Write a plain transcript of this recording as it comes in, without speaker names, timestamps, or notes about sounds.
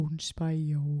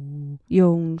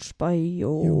Jón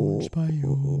Spæjó.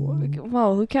 Vá,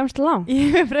 þú kemst langt.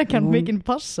 Ég er frekar mikinn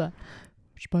passa.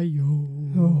 Spæjó.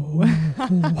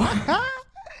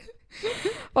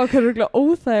 Og hvað er eiginlega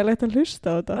óþægilegt að hlusta á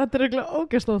þetta? Þetta er eiginlega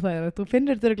ógæst óþægilegt. Þú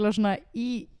finnir þetta eiginlega svona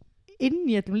inn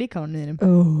í öllum líkamanniðinum.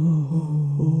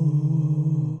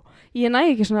 Ég næ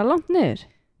ekki svona langt niður.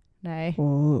 Nei.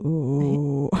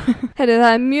 Herri,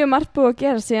 það er mjög margt búið að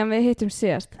gera síðan við hittum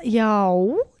síðast. Já,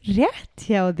 rétt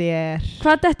hjá þér.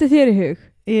 Hvað dettur þér í hug?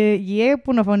 Ég er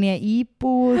búin að fá nýja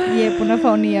íbúð, ég er búin að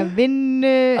fá nýja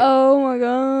vinnu. Oh my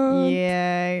god.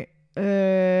 Ég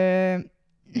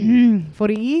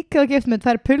fór í IKEA og keypti með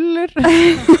 2 pullur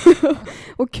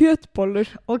og kjötbollur.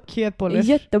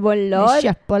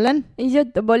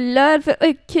 Kjötbollar fyrir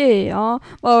IKEA.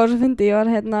 Og svo fyndi ég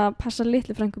var að passa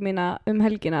litlu frænku mína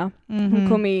helgina. Hún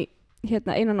kom í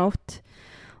eina nótt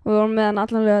og við vorum með hann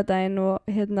allan laugardaginn og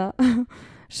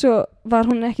svo var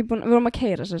hún ekki búin, við vorum að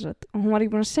keyra sér satt og hún var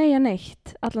ekki búin að segja neitt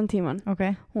allan tíman.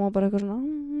 Okay. Hún var bara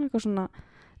eitthvað svona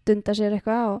dunda sér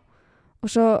eitthvað og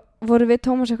svo voru við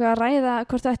Tómas eitthvað að ræða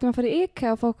hvort það ættum að fara í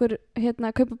IKEA og fá okkur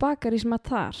kaupa bakari sem að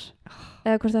þar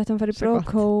eða hvort það ættum að fara í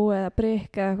Brocco eða Brick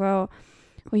eða eitthvað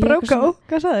Brocco?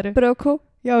 Hvað sagðir þið? Brocco.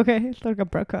 Já, ok, ég ætla ekki að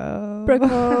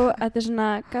Brocco. Þetta er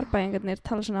svona garbæingarnir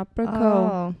tala svona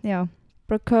Brocco. Já.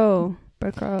 Brocco.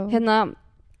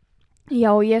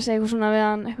 Já, ég segi eitthvað svona við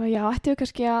hann eitthvað, já, ættum við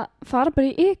kannski að fara bara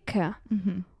í IKEA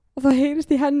og þá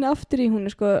heyrist í henni aftur í hún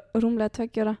rúmlega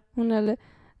 2 ára, hún alveg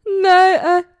nei,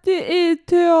 ekki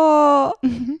IKEA.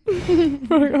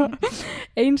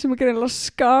 Einn sem er greinilega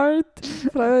scarred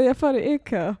frá því að fara í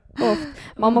IKEA oft.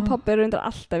 Mamma og pappi eru undir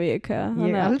alltaf í IKEA.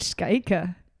 Ég elska IKEA.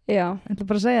 Já. Ég ætla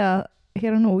bara að segja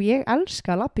hér og nú, ég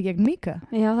elska að labba í gegnum IKEA.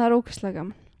 Já, það er ógeðslega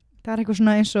gaman. Það er eitthvað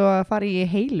svona eins og að fara í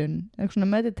heilun, eitthvað svona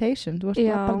meditation. Þú varst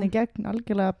labbarni í gegn,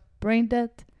 algjörlega brain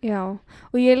dead. Já,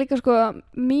 og ég er líka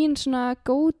mín svona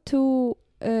go-to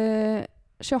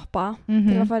sjoppa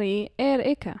til að fara í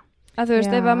IKEA. Að þú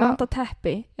veist, ef að manta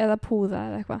teppi eða púða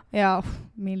eða eitthvað. Já,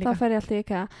 mín líka. Þá fer ég alltaf í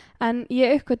IKEA. En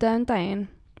ég uppgötaði daginn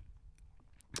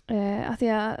af því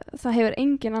að það hefur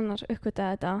engin annars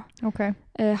uppgötaði þetta. Ok.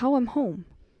 H&M Home.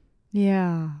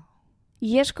 Já.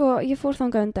 Ég fór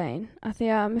þangað daginn af því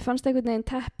að mér fannst einhvern veginn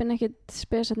teppin ekkert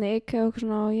spesatni IKEA og eitthvað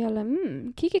svona og ég alveg,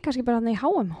 kíkir kannski bara í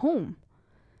H&M Home.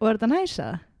 Og er þetta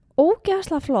næsa?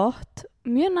 Ógeðslega flott,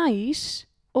 mjög næs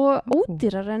og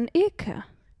ódýrar en IKEA.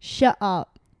 Shut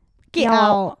up. Get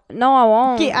out. No, I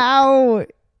won't. Get out.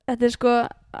 Þetta er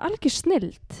algjör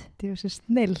snillt. Þetta er svo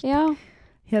snillt. Já.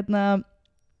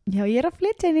 Já, ég er að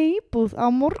flytja henni í íbúð á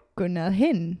morgun eða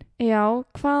hinn. Já,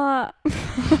 hvaða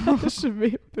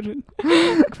svipurinn.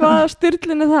 Hvaða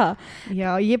styrlun er það?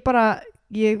 Já,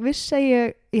 ég vissi að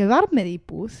ég var með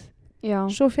íbúð. Já.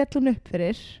 Svo féll hún upp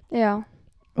fyrir. Já.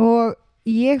 Og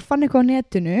ég fann eitthvað á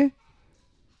netinu.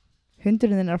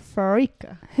 Hundurinn er að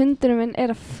fríka. Hundurinn minn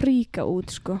er að fríka út,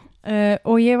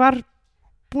 og ég var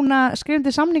búin að skrifa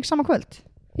undir samning sama kvöld.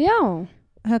 Já.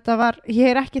 Ég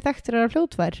er ekki þekktur að vera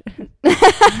fljótfær.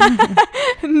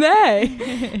 Nei,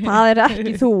 það er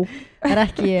ekki þú. Það er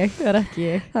ekki ég.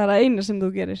 Það er eina sem þú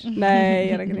gerir. Nei,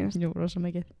 ég er ekki reynast. Jú, rosa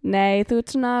mikið. Nei, þú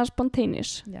ert svona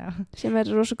spontaneous. Já. Sem er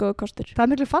rosa góð kostur. Það er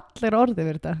miklu fallegra orðið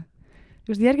við þetta. Þú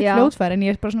veist, ég er ekki fljótfær en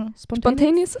ég er bara svona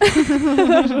spontaneous.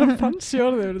 Það er svona fancy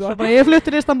orðið við þetta. Ég er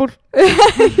fluttur í Istanbul.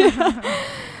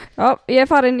 Já, ég er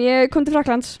farin, ég kom til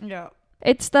Frakklands. Já.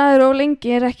 Eitt staður og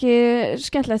lengi er ekki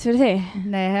skemmtilegt fyrir þig.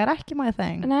 Nei, það er ekki my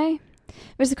thing. Nei.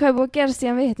 Veistu hvað er búið að gerast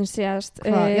síðan við hittum síðast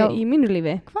í mínu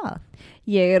lífi? Hvað?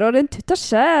 Ég er orðin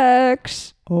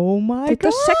 26. Oh my god.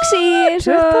 26, eins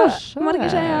og maður ekki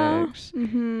segja.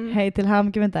 Hei, til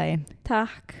hamingju með daginn.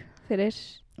 Takk fyrir.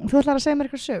 Þú ætlar að segja mér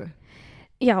eitthvað sögu?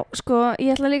 Já, ég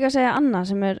ætla líka að segja annað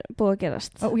sem er búið að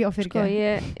gerast. Já, fyrir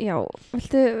ekki.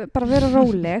 Viltu bara vera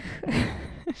róleg?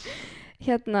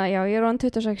 Já, ég er orðin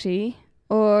 26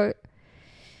 og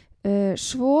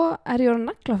svo er ég orðin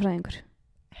naglafræðingur.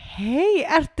 Hei,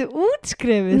 ertu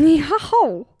útskrifið? Já.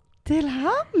 Til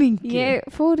hamingju. Ég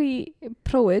fór í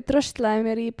prófið, dröslaði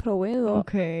mér í prófið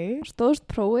og stóðst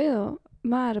prófið og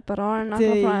maður er bara orðin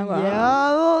naglafræðingur.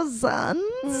 Já, sann.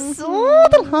 Svo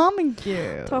til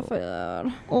hamingju. Takk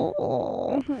fyrir.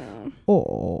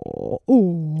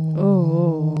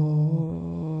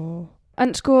 En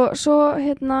svo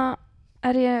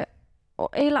er ég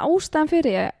eiginlega ástæðan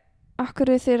fyrir ég akkur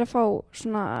þeir að fá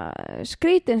svona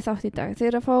skrítin þátt í dag,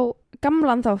 þeir að fá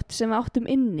gamlan þátt sem við áttum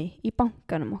inni í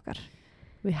bankanum okkar.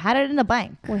 We had it in the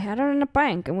bank. We had it in the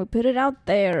bank and we put it out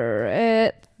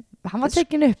there. Hann var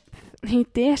tekin upp í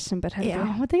desember heldur Já,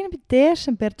 hún var tekin upp í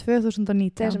desember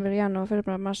 2019. Desember, janúar,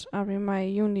 februar, mars, apríl, maí,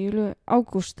 júní, júlí,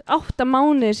 ágúst 8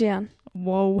 mánuði síðan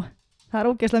Wow, það er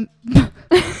ógeðslega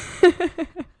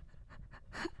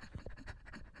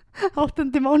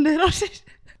 8. mánuður ásins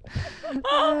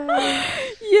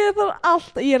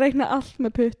ég reikna allt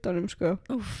með puttunum sko.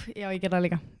 Úff, já, ég gera það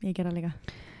líka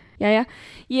Jæja,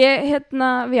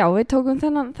 við tókum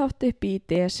þennan þátt upp í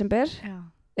desember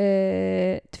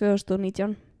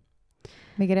 2019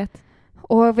 Mikið rétt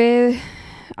og við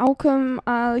ákveðum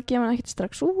að gefa hann ekkert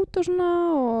strax út og svona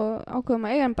og ákveðum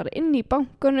að eiga hann bara inn í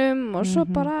bankunum og svo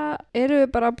bara erum við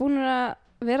bara búin að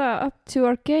vera up to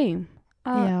our game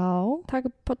að taka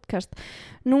podcast.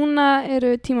 Núna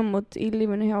eru tímamót í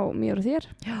lífinu hjá mér og þér.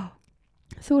 Já.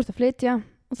 Þú ert að flytja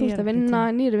og þú ert að vinna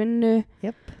nýri vinnu.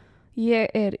 Yep. Ég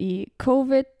er í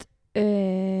COVID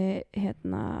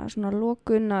svona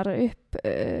lokunar upp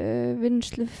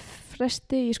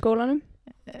vinnslufresti í skólanum.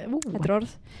 Þetta er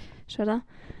orð, sverða.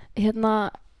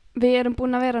 Við erum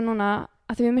búin að vera núna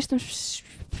að því við mistum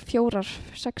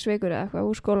 4-6 vikur eða eitthvað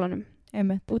úr skólanum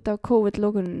út af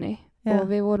COVID-lokuninni og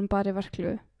við vorum bara í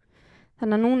verklu.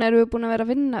 Þannig að núna erum við búin að vera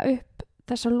að vinna upp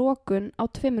þessa lokun á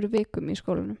 2 vikum í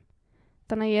skólanum.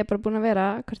 Þannig að ég er bara búin að vera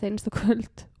hvert einasta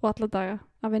kvöld og alla daga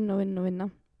að vinna.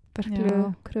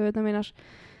 Verklu, kröfuðna mínar.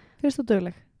 Fyrst og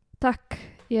dugleg. Takk.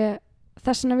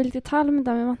 Þess vegna vildi ég tala um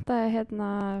þetta. Mér vantaði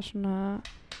svona...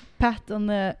 Pat on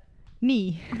the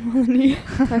knee.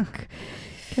 Takk.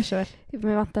 Hversu vel.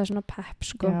 Mér vantaði svona pep,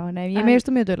 sko. Já, nei, ég meðist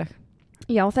þú mjög dugleg.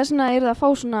 Já, þess vegna er það að fá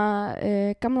svona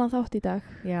gamlan þátt í dag.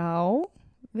 Já,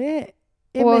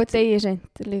 og degi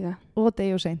seint líka. Og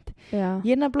degi og seint. Já.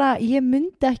 Ég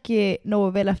myndi ekki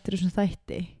nógu vel eftir þessum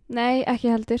þætti. Nei,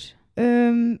 ekki heldur.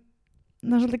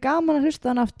 Það er svolítið gaman að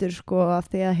hlusta hann aftur sko af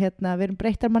því að við erum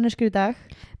breyttar manneskjur í dag.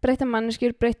 Breyttar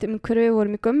manneskjur, breyttum hverju við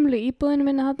vorum í gömlu íbúðinu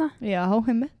minna þarna. Já,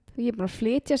 heimitt. Ég er bara að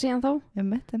flytja síðan þá.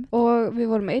 Heimitt. Og við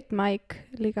vorum með 1 mic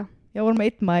líka. Já, vorum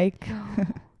með 1 mic.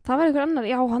 Það var einhver annar,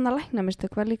 já, hann að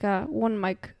læknamistök var líka 1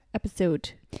 mic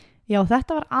episode. Já,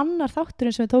 þetta var annar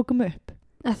þátturinn sem við tókum upp.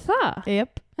 Það?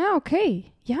 Jep. Já, ok.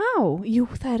 Já, jú,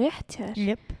 það er rétt hér.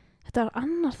 Jep. Þetta var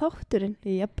annar þátturinn.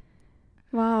 Jep.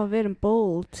 Vá, við erum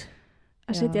bold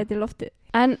að setja þetta í lofti.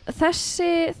 En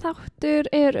þessi þáttur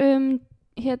er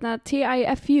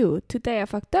TIFU, Today I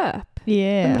Fucked Up.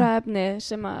 Umræðefni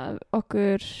sem að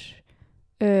okkur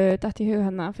datt í hug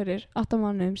hana fyrir 8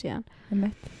 mánuðum síðan.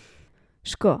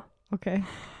 Sko. Ok.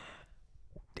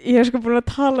 Ég er sko búin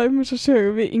að tala um þess að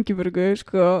sögu við Ingibjörgu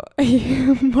sko í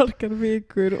margar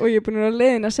vikur og ég er búin að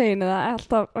leiðin að segja henni það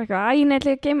alltaf eitthvað, ég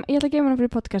ætla að geyma hana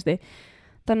fyrir podcasti.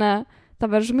 Þannig að það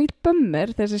verður svo mikil bömmir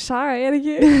þessi saga er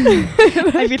ekki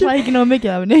ég vil ekki ná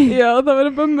mikið af henni. Já, það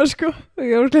verður bömmir sko og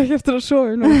ég er ekki eftir að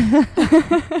sofa nú.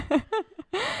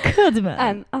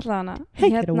 En allavega hana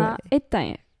einn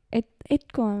daginn einn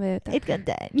góðan við þetta. Einn góðan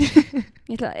daginn.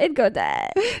 Ég ætla einn góðan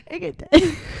daginn. Einn góðan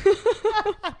daginn.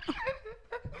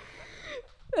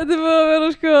 Þetta er bara að vera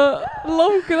sko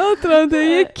langur aðdragandi.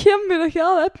 Ég kem mér ekki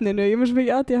að efninu. Ég er svo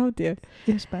mikið ADHD.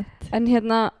 Ég er spennt. En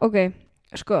ok,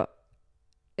 sko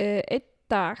einn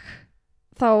dag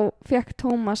þá fekk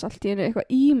Tómas allt í einu eitthvað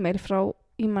e-mail frá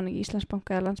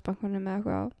Íslandsbanka eða Landsbankanum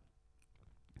eða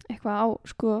eitthvað á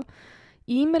sko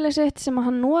e-mailið sitt sem að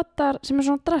hann notar sem er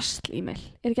svona drasl e-mail.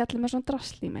 Er ekki allir með svona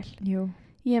drasl e-mail? Jú.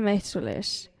 Ég er með eitt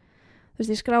svoleiðis. Þú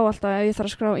veist, ég skrá alltaf, ef ég þarf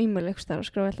að skrá e-mail eitthvað þar og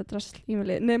skrá alltaf drasl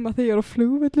e-mailið nema þegar ég er á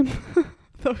flugvöllum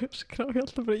þá skrá ég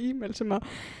alltaf bara e-mail sem að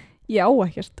ég á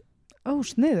ekkert. Ó,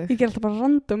 sniðugt. Ég ger alltaf bara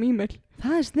random e-mail.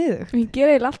 Það er sniðugt. Ég ger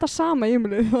eiginlega alltaf sama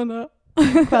e-mailið þannig að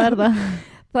hvað er það?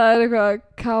 Það er eitthvað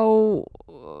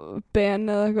kbn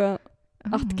eða eitthvað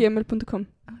 @gmail.com.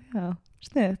 Já,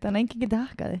 sniðugt, þannig að enginn geti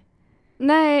hakkað þig.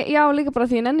 Nei, já, líka bara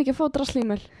því ég nenni ekki að fá drasl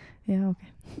e-mail. Já, ok.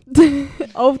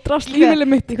 Á drasl e-mailið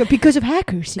mitt. Because of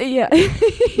hackers. Yeah.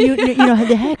 you know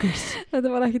the hackers.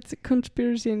 Þetta var ekkert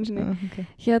conspiracy einu sinni. Okay.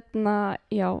 Já,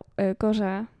 góð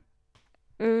saga.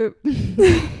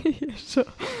 Svo,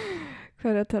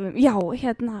 hvað er að tala um? Já,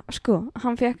 sko,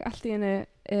 hann fekk allt í hennu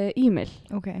e-mail.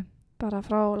 Ok. Bara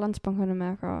frá Landsbankanum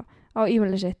eða eitthvað á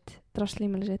e-mailið sitt, drasl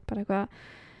e-mailið sitt, bara eitthvað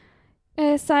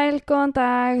sæl, góðan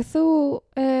dag, þú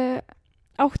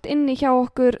átt inni hjá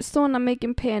okkur svona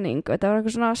mikið pening og þetta var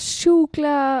eitthvað svona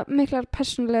sjúklega miklar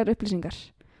persónulegar upplýsingar.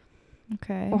 Ok.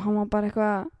 Og hann var bara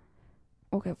eitthvað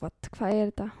hvað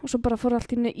er þetta? Og svo bara fór allt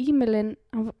í hennu e-mailin,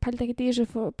 hann pældi ekkert í þessu,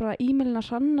 fór bara e-mailin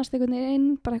að hrannast einhvern veginn inn,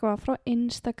 bara eitthvað frá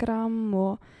Instagram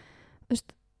og þú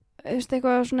veist,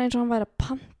 eitthvað svona eins og hann væri að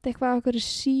panta eitthvað á einhverju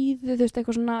síðu, þú veist,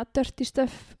 eitthvað svona dirty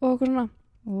stuff og eitthvað svona.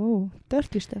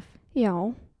 Dirty stuff? Já.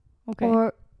 Ok. Og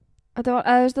þetta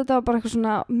var bara eitthvað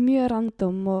svona mjög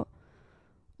random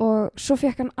og svo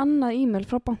fekk hann annað e-mail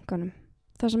frá bankanum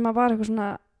þar sem var eitthvað svona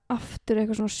aftur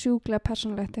eitthvað svona sjúklega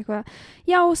persónulegt eitthvað,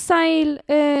 já sæl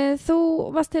þú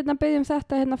varst hérna að biðja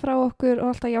þetta hérna frá okkur og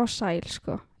alltaf já sæl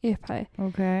sko í upphæði,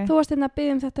 þú varst hérna að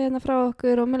biðja þetta hérna frá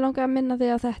okkur og mér langaði að minna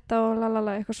þig á þetta og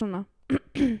lalala eitthvað svona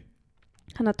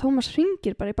þannig að Tómas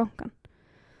hringir bara í bankan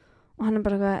og hann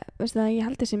bara eitthvað, veistu það, ég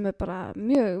held þessi með bara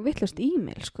mjög vitlaust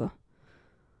e-mail sko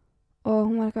og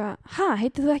hún var eitthvað,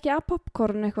 heitir þú ekki að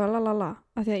popcorn eitthvað lalala,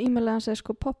 af því að e-mailið hans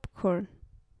sko popcorn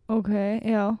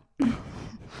já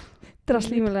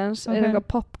drasl-e-mailið hans er eitthvað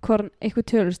popcorn eitthvað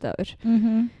tölustafur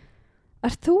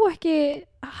Ert þú ekki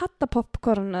hatta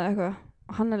popcorn eða eitthvað?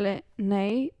 Og hann alveg,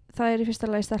 nei, það er í fyrsta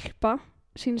lagi stelpa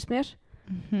sýnist mér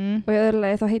og í öðru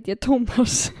lagi þá heiti ég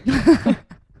Tómas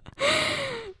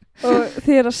og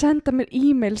þið er að senda mér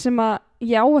e-mail sem að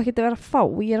ég á ekkert að vera að fá,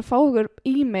 ég er að fá ykkur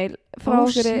e-mail frá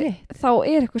okkur, þá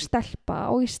er eitthvað stelpa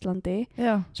á Íslandi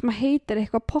sem að heitir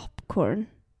eitthvað popcorn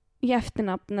í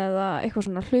eftirnafn eða eitthvað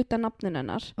svona hlutanafnin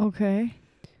hennar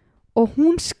og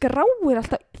hún skráir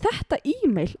alltaf þetta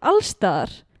e-mail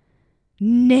allstaðar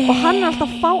og hann er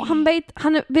alltaf hann veit,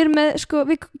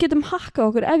 við getum hakkað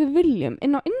okkur ef við viljum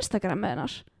inn á Instagram með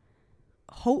hennar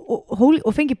og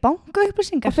fengi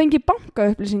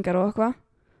bankaupplýsingar og eitthvað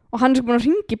og hann er búin að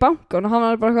ringa í bankan og hann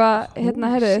var bara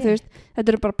eitthvað herðu, þú veist, þetta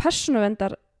eru bara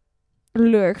persónuverndar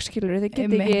lög, skilur þið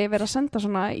geti ekki verið að senda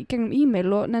svona í gegnum e-mail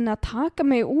og nenni að taka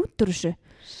mig út úr þessu og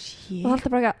það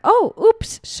er bara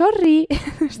ups, sorry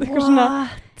svona,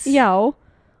 já og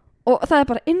það er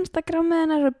bara Instagram með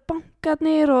hennar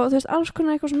bankarnir og þú veist, alls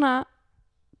konar eitthvað svona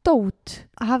dót.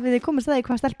 Hafið þið komist það í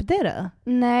hvað stelpið er eða?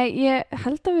 Nei, ég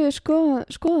held að við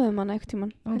skoðum hana eitthvað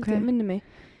tíman, minni mig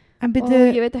og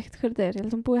ég veit ekkert hvað þetta er, ég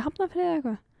held að hún búið í Hafnarfirði eða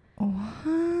eitthvað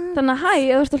þannig að ef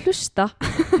þú ert að hlusta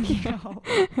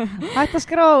hægt að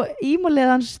skrá e-mailið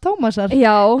hans Tómasar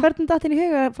hvernig datt henni í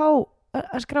huga að fá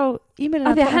að skrá e-mailið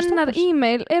af því að hennar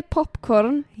e-mail er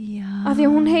popcorn af því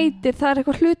að hún heitir, það er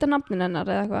eitthvað hlutanafnin hennar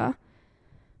eða eitthvað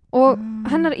og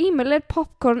hennar e-mail er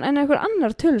popcorn en eitthvað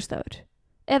annar tölustafur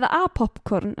eða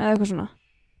a-popcorn eða eitthvað svona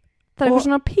það er eitthvað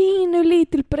svona pínu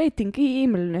lítil breyting í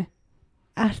e-mailinu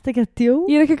Ertu ekki að djóka?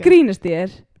 Ég er ekki að grínast í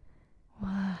þér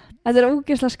Þetta er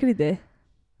ógeðslega skrítið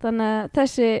þannig að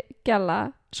þessi gæla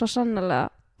svo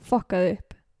sannarlega fokkaði upp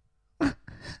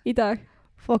í dag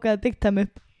fokkaði big time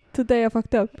upp Today I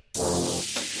fucked up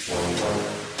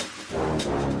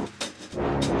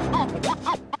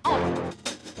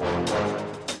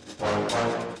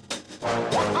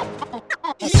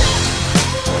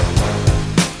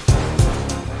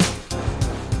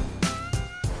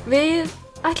Við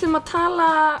ætlum að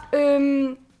tala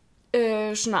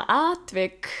svona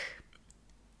atvik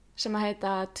sem að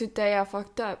heita Today I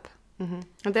fucked up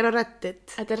Þetta er á Reddit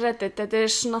Þetta er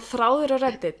svona þráður á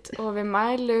Reddit og við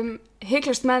mælum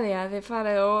hygglust með því að þið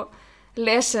farið og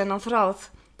lesið hennar þráð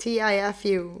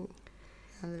TIFU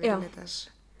Já,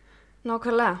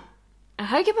 nákvæmlega En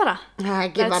það ekki bara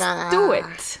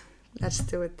Let's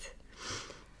do it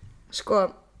Sko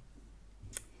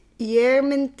ég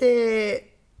myndi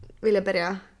vilja byrja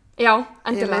Já,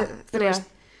 endilega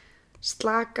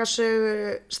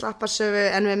slappasögu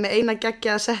en við með eina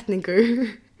geggjaða setningu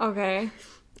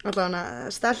allavega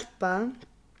stelpa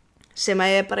sem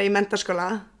að ég er bara í menntaskóla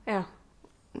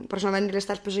bara svona venjuleg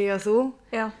stelpa sem ég og þú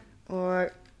og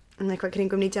hún er eitthvað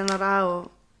kringum 19 ára og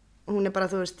hún er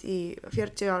bara þú veist í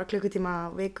 40 ára klukkutíma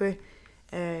á viku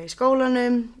í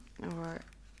skólanum og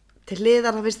til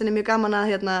hliðar þá finnst henni mjög gaman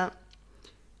að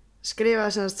skrifa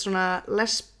svona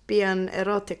lesbian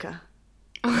erotica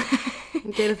hún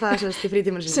gerir það í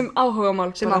frítímanum sínum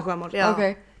sem áhugamál já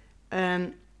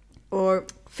og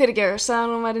fyrirgefur,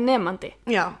 sagði hún væri nemandi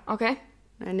já,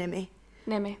 nemi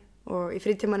og í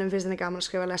frítímanum finnst henni gaman að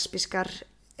skrifa lesbískar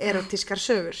erotískar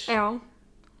sögur já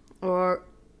og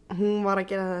hún var að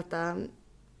gera þetta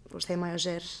heima hjá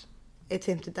sér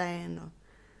 1/5 daginn og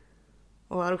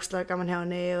var ógeðslega gaman hjá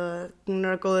henni og hún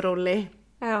er á góðu róli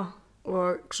já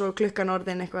og svo klukkan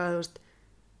orðin eitthvað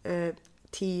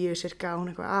 10 cirka og hún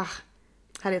eitthvað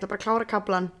herri, ég ætla bara að klára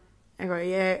kaflan eitthvað,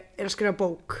 ég er að skrifa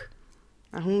bók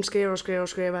en hún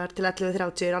skrifar til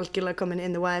 11:30 er algjörlega komin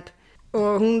in the vibe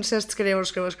og hún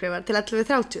skrifar til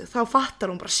 11:30 þá fattar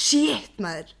hún bara shit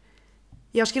maður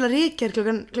ég á að skila ritgerð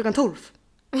klukkan 12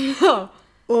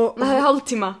 og það hefði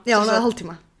hálftíma já, það hefði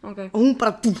hálftíma og hún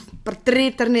bara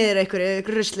dritar niður einhverju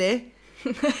rusli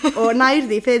og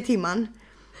nærði fyrir tíman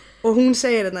og hún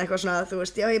segir hérna eitthvað svona, þú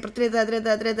veist, já ég bara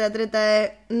dritaði,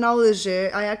 náðu þessu,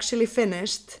 I actually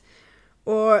finished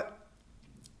og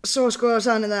svo sagði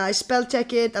hann þetta, I spell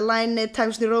check it, align it,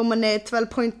 Times New Roman it, 12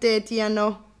 point it,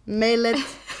 mail it,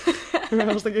 það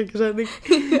varst ekki setning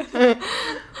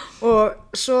Og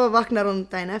svo vaknar hún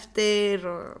daginn eftir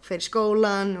og fer í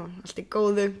skólan og allt í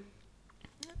góðu.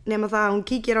 Nema það að hún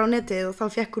kíkir á netið og þá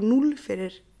fékk hún 0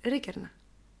 fyrir ritgerðina.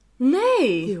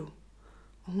 Nei! Jú.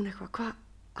 Og hún eitthvað,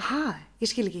 ég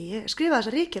skil ekki, ég skrifaði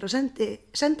þessa ritgerð og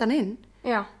sendi hann inn.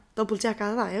 Já.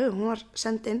 Double-checkaði það, jú, hún var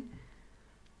send inn.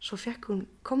 Svo fékk hún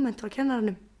komment frá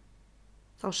kennaranum.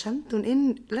 Þá sendi hún inn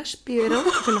lesbíu í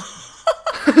ráðgjöfuna.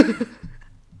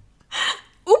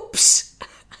 Úps!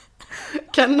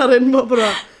 Kennarinn var bara,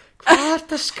 hvað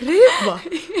ert að skrifa?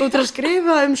 Þú ert að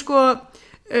skrifa sko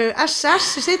SS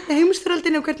í seinni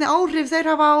heimsstyrjöldinni og hvernig áhrif þeir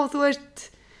hafa á, þú veist,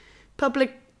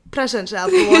 public presence eða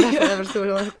whatever, þú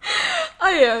veist.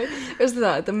 Æja, veistu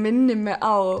það, þetta minnir mig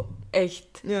á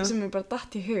eitt sem er bara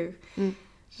datt í hug.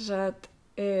 Þess að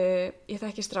ég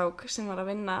þekki strák sem var að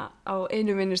vinna á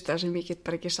einu vinnustað sem ég get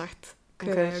bara ekki sagt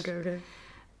hver. Okay.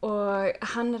 Og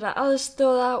hann er að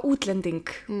aðstoða útlending.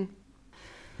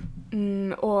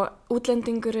 Og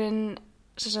útlendingurinn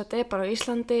sem sagt er bara á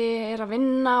Íslandi, er að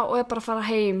vinna og er bara að fara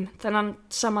heim þennan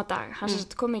sama dag. Hann sem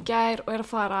sagt kom í gær og er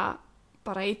að fara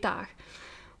bara í dag.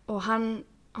 Og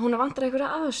hún er vantar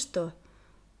einhverja aðstoð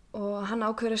og hann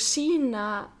ákveður að sýna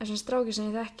þessum stráki sem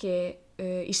ég þekki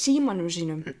í símanum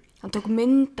sínum. Hann tók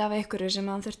mynd af einhverju sem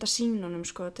hann þurfti að sýna honum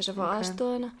sko, til þess að fá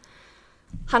aðstoðina.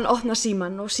 Hann opnar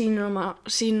síman og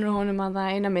sýnir honum að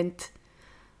það eina mynd.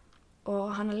 Og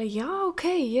hann alveg, já, ok,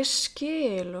 ég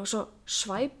skil. Og svo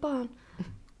svæpaði hann.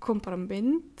 Kom bara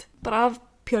mynd, bara af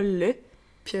Pjöllu.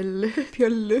 Kom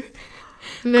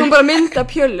bara mynd af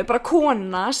Pjöllu, bara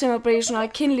kona sem var bara í svona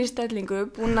kynlífsstellingu,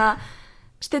 búin að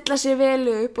stilla sér vel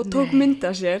upp og tók mynd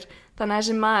af sér. Þannig að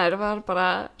þessi maður var bara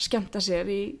að skemmta sér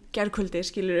í gærkvöldi,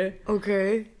 skilurðu. Ok.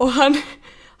 Og hann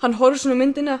horfði svona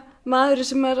myndina, maðurinn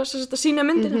sem er að sýna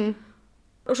myndina.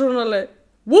 Og svo hann alveg,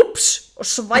 whoops, og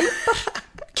svæpar,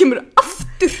 kemur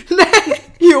aftur. Nei.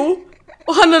 Jú,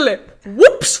 og hann alveg,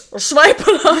 whoops, og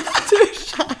svæpar aftur.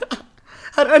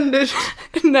 Það er önnur.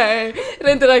 Nei,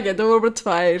 reyndir ekki, þetta voru bara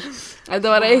 2. Þetta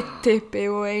var 1 tippi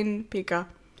og 1 píka.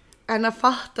 En að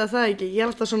fatta það ekki, ég er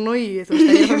alltaf svo nógu, þú veist,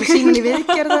 að ég er með síman í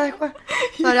viðgerð eða eitthvað.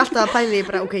 Það er alltaf að pæli,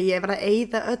 bara, ok, ég er bara að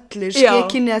eyða öllu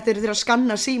skekinni að þeir eru til að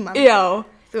skanna síman. Já,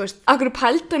 þú veist. Akkur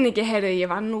pældi hann ekki, heyrðu, ég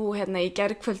var nú hérna í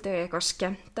gærkvöldi eitthvað að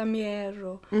skemmta mér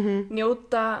og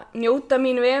njóta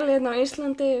mín vel hérna á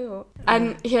Íslandi. En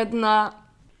hérna,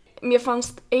 mér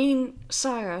fannst ein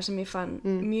saga sem ég fann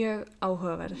mjög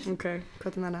áhugaverð. Ok,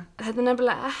 hvað er það? Þetta er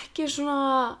nefnilega ekki svona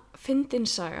fyndin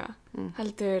saga,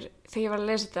 heldur þegar ég var að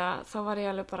lesa þetta þá var ég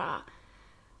alveg bara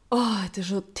þetta er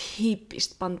svo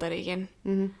típist Bandaríkin.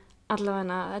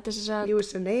 Allavega þetta er sem sagt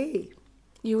USA.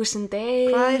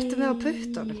 Hvað ertu með á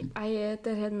puttunum? Þetta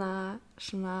er hérna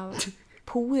svona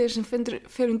púðir sem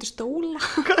fer undir stóla.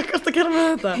 Hvað er það að gera með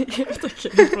þetta? Ég veit ekki,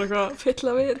 bara eitthvað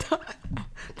fylla við þetta.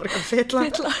 Bara eitthvað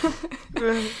fylla.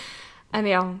 En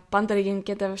já, Bandaríkin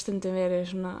geta stundum verið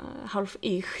svona hálf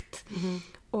ýkt.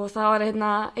 Og það var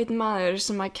einn maður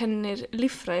sem að kennir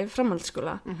líffræði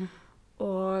framhaldsskóla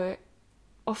og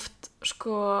oft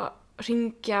sko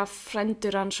hringja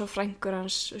frændur hans og frængur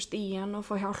hans í hann og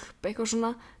fá hjálp eitthvað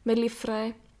svona með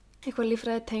líffræði, eitthvað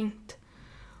líffræði tengt.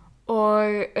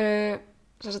 Og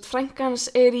frænka hans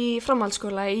er í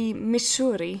framhaldsskóla í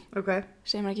Missouri. Ok.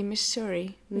 Segir maður ekki Missouri?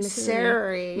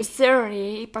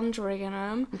 Missouri í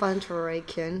Bandaríkjunum.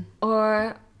 Bandaríkjun.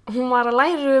 Og hún var að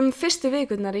læra fyrstu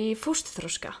vikurnar í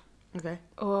fósturþroska. Okay.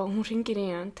 Og hún hringir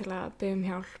í hann til að biðja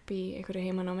hjálp í einhverju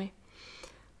heimanámi.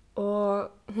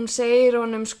 Og hún segir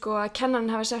honum sko að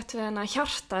kennarinn hafi sagt við henni að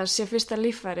hjartað sé fyrsta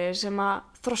líffæri sem að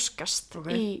þroskast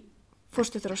í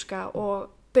fósturþroska og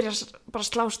byrja bara að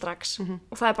slá strax.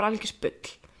 Og það er bara algjör spull.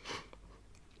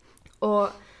 Og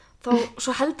þá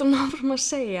svo heldur hún áfram að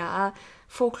segja að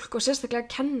fólk og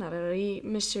sérstaklega kennarar í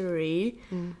Missouri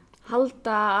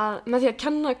halda að með því að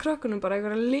kenna krökkunum bara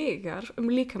einhverja lygar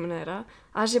líkaminn þeirra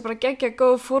að það sé bara geggja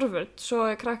góð forvörd svo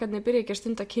að krakkarnir byrja ekki að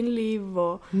stunda kynlíf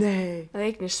og að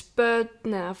eignast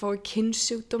börn eða fái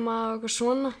kynsjúkdóma og eitthvað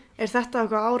svona. Er þetta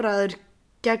eitthvað áræður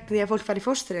gegn því að fólk fari í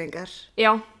fóstureyðingar?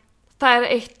 Já, það er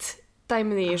eitt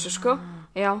dæmið í þessu sko.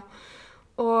 Já.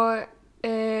 Og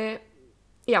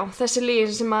já, þessi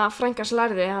lygi sem að frænkas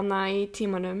lærði hana í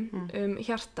tímanum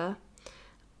hjartað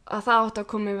að það átti að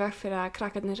koma í veg fyrir að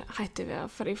krakkarnir hættu við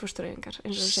að fara í fóstureyðingar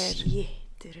eins og þú segir.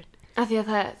 Shitturinn. Af því að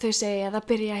þau segja að það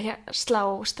byrja að slá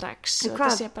strax.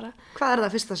 Hvað er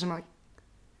það fyrsta sem að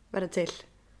verða til?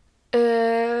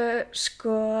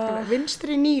 Sko...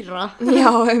 Vinstri nýra.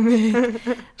 Já,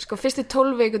 sko fyrstu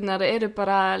 12 vikurnar eru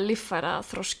bara líffæra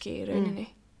þroski í rauninni.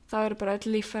 Það eru bara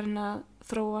öll líffærin að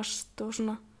þróast og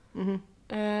svona.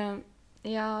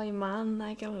 Já, ég man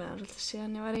það ekki alveg, svolítið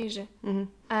síðan ég var í þessu.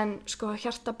 En sko,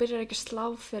 hjarta byrjar ekki að slá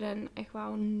fyrir en eitthvað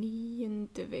á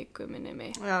 9. viku minni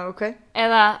mig. Já, ok.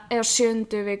 Eða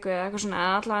 7. viku eða eitthvað svona,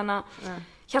 en allavega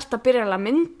hjarta byrjar alveg að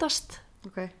myndast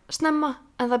snemma,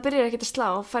 en það byrjar ekkert að slá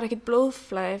og fær ekkert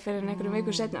blóðflæði fyrir einhverjum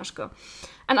viku setna, sko.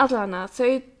 En allavega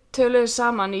þau töluðu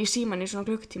saman í síman í svona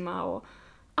klukkutíma og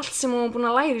allt sem hún var búin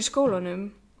að læra í skólanum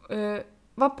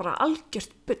var bara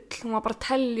algjört bull. Hún var bara að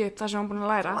telja upp það sem hún var búin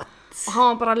að læra. Og hann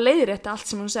var bara að leiðrétta allt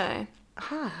sem hún segi.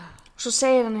 Svo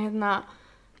segir hann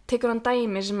tekur hann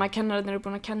dæmi sem að kennararnir eru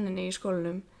búin að kenna henni í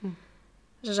skólanum.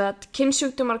 Þess að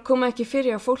kynnsjúkdómar koma ekki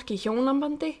fyrir á fólki í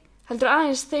hjónabandi, heldur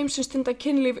aðeins þeim sem stunda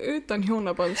kynlíf utan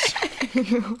hjónabands.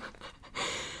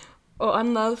 Og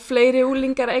annað, fleiri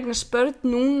úlingar eignast börn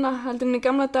núna heldur en í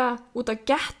gamla daga út af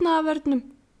getnaðarvörnum.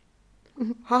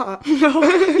 Já,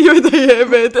 ég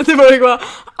veit, þetta er bara eitthvað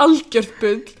algjört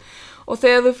bull. Og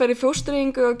þegar þú fer í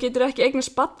fóstureyðingu og getur ekki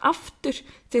eignast barn aftur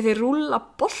þegar þeir rúlla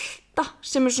bolta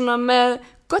sem er svona með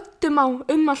göttum á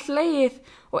allt legið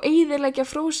og eyðileggja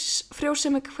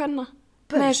frjósemi kvenna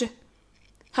með þessu.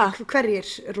 Hverjir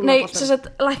rúlla bolta? Nei, sem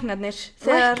sagt læknarnir.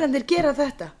 Læknarnir gera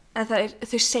þetta? En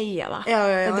þau segja það. Já,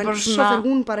 en svo fer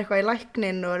hún bara eitthvað í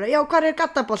læknin og já, hvað er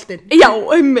gattaboltinn? Já,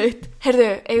 einmitt. Heyrðu,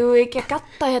 eigum við ekki að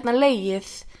gatta hérna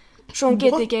legið svo hún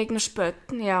geti ekki eignast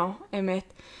börn? Já,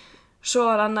 einmitt. Svo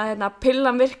er hann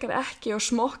pillan virkar ekki og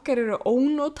smokkar eru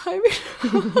ónóthæfir.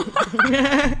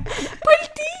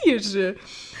 Pældi í þessu.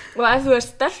 Og ef þú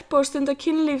ert stelpa og stundar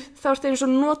kynlíf þá ertu eins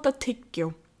og nota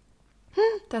tyggjó.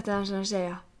 Þetta er hann sem að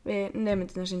segja við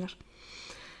nemendurnar sínar.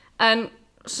 En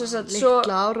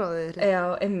litla áráðir.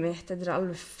 Já, einmitt, þetta er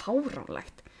alveg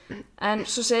fáránlegt. En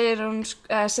svo segir hann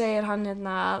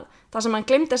að það sem hann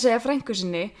gleymdi að segja frænku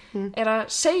sinni er að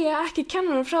segja ekki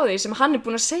kennunum frá því sem hann er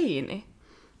búin að segja henni.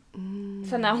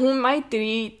 Þannig að hún mætir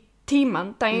í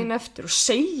tíman daginn eftir og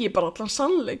segir bara allan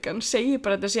sannleikan, segir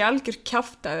bara þetta sé algjör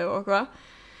kjaftaði og eitthvað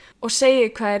og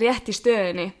segir hvað er rétt í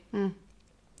stöðinni.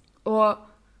 Og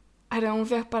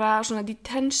hún fekk bara svona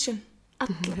detention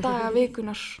alla daga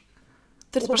vikunar.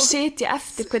 Þurfti bara að sitja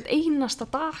eftir hvern einasta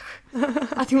dag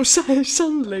að því hún sagði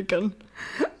sannleikan.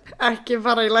 Ekki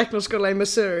fara í læknaskóla í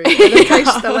Missouri. Það er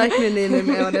tæsta lækninínum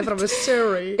ef hann er frá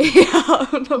Missouri. Já,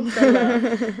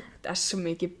 nákvæmlega. Það er svo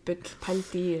mikið bull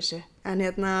pældi í þessu. En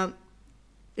ég er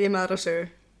með aðra sögu.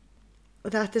 Og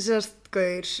þetta er sérst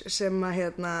gaur sem að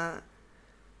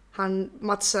hann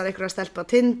mattsar einhverja stelpa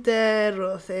á Tinder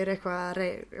og þeir eitthvað að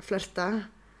flirta.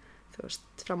 Þú veist,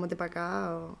 fram og tilbaka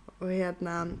og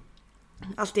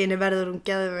allt í henni verður hún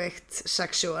geðveikt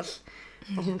sexual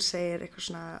og hún segir eitthvað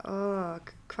svona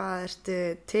hvað ertu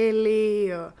til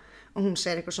í og hún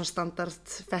segir eitthvað svona standard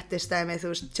fettistæmi, þú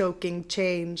veist, choking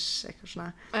chains eitthvað svona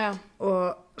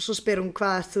og svo spyr hún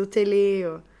hvað ert þú til í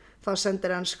og þá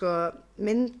sendir hann sko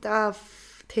mynd af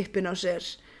tippin á sér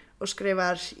og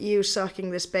skrifar you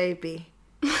sucking this baby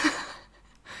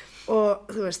og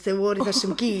þú veist, þau voru í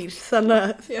þessum gýr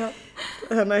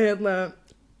þannig að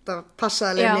það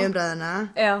passaði alveg í umræðina.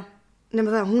 Já.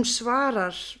 Nema það, hún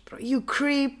svarar you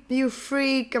creep, you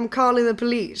freak, I'm calling the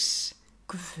police.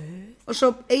 Guð. Og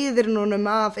svo eyðir hún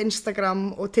af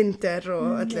Instagram og Tinder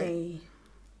og öllu. Nei.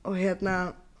 Og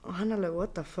og hann alveg,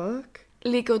 what the fuck?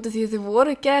 Líka út af því að þau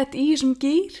voru gett í þessum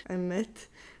gýr. Einmitt.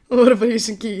 Og voru bara í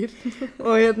þessum gýr.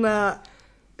 Og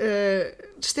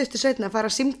stuttu seinna að fara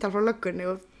símtal frá löggunni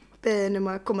og beðin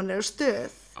að koma niður á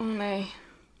stöð. Ó nei.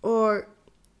 Og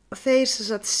þeir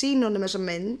sína honum þessa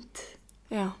mynd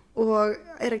og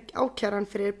er ákæra hann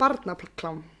fyrir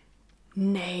barnaklám.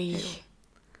 Nei.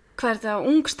 Hvað er það,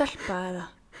 ung stelpa eða?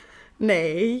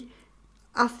 Nei,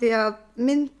 af því að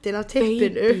myndin af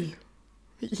tippinu. Baby.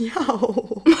 Já.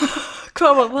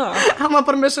 Hvað var það? Hann var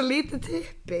bara með svo lítið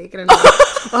tippi greinilega.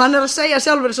 Og hann er að segja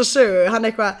sjálfur þess að sögu. Hann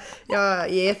eitthvað, já,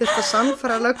 ég þurfti að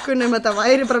sannfæra löggunum þetta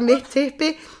væri bara mitt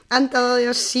tippi endaði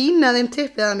að sína þeim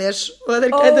tippið að mér og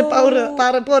þeir getur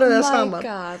bara borðið það saman.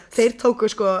 God. Þeir tóku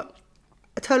sko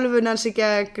tölvun hans í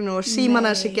gegn og síman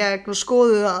hans í gegn og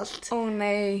skoðuðu allt. Ó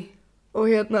nei.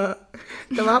 Og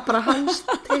það var bara hans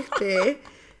tippi,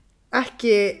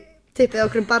 ekki tippið á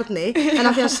okkur barni, en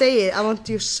af því að segja I want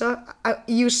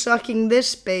you sucking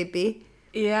this baby.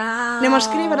 Já. Nei, maður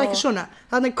skrifar það ekki svona.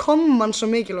 Þannig kom hann svo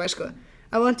mikilvæg sko.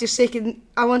 I want you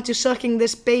sucking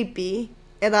this baby.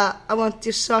 Eða I want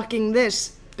you sucking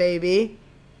this baby.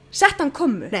 Sett hann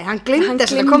kommu? Nei, hann glemdi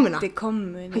þess að kommuna.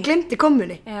 Hann glemdi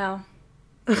kommunni. Já.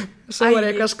 Svo var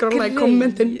eitthvað að skrolla í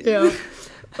kommentin. Já.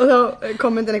 Og þá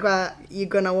kommentin eitthvað you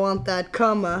gonna want that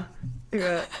comma.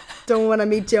 Don't wanna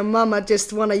meet your mama,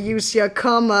 just wanna use your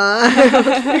comma.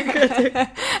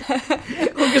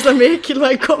 Hún gæst að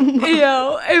mikilvæg komma.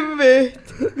 Já,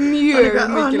 einmitt. mjög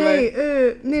mikilvæg.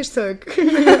 Mistök.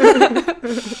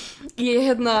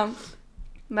 Ég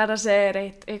verð að segja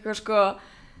eitthvað sko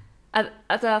að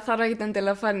það þarf ekkert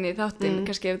endilega að fara inn í þáttinn,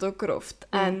 kannski ef þetta var gróft,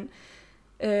 en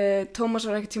Tómas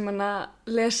var ekkert tímann að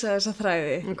lesa þessa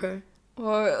þræði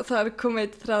og það komið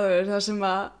eitt þráður þar sem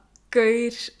að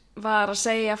Gaur var að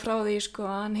segja frá því sko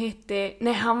að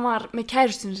hann var með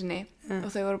kærustinu sinni og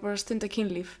þau voru bara að stunda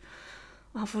kynlíf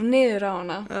og hann fór niður á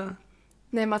hana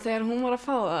nema þegar hún var að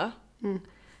fá það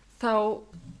þá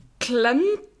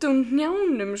klemdi hún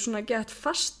hnjánum svona gett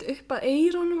fast upp að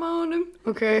eyrunum á honum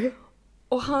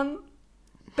og hann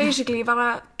basically var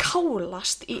að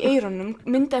kálast í eyrunum,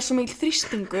 myndaði svo mikil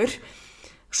þrýstingur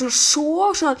svona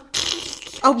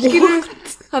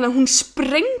þannig að hún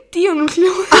sprengdi í honum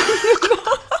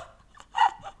hljóðhimnuna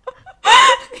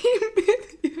í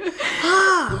miðju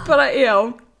bara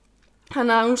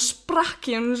þannig að hún sprakk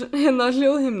í honum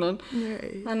hljóðhimnan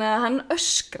þannig að hann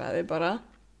öskraði bara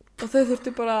og þau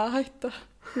þurftu bara að hætta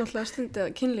náttúrulega stundið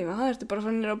að kynlífa, hann þurftu bara að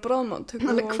fara nýra á bráðmátt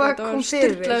hvað kom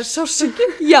fyrir?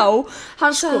 Já,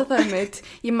 hann sagði það einmitt,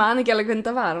 ég man ekki alveg hvernig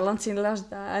það var og langt síðan að lesa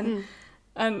þetta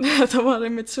en það var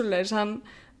einmitt svoleiðis, hann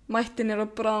mætti nýra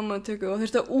á bráðmáttöku og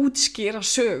þurfti að útskýra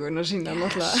söguna sína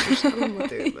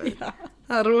náttúrulega.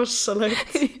 Það er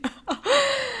rosalegt.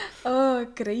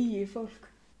 Greiði fólk.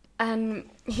 En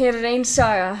hér er ein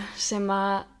saga sem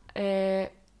að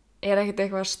er ekkert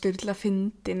eitthvað sturla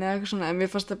fyndin eða eitthvað svona, en mér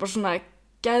fannst það bara svona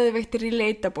geðveikt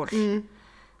relatable.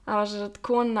 Það var svo að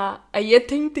kona, að ég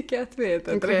tengdi gett við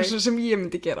þetta, þetta er eitthvað sem ég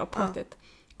myndi gera á pottet.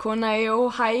 Kona í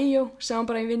Ohio sem var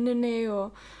bara í vinnunni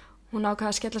og hún ákvaði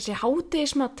að skella sér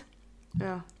hádegismat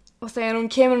og þegar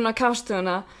hún kemur hún á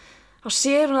kafstofuna þá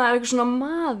sér hún að það er eitthvað svona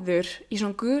maður í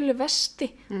svona gulu vesti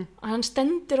og hann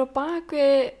stendur á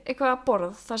bakvið eitthvað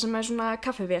borð þar sem er svona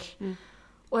kaffivél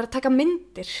og er að taka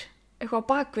myndir eitthvað á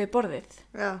bakvið borðið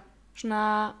svona,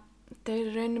 það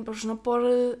er raunin bara svona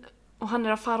borð og hann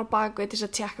er að fara á bakvið til þess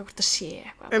að tjekka hvort það sé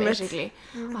eitthvað basically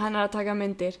og hann er að taka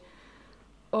myndir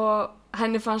og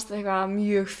henni fannst eitthvað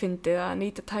mjög fyndið að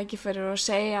nýta tækifæri og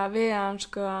segja við hann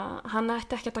sko að hann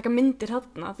ætti ekki að taka myndir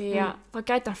þarna því að þá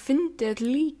gæti hann fundið öll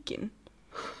líkin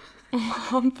og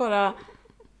hann bara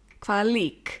hvaða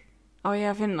lík á ég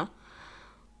að finna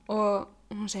og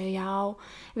hún segir já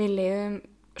við lifum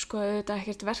sko auðvitað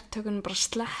ekkert verktökunum bara að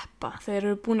sleppa þeir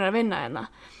eru búin að vinna hérna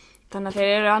þannig að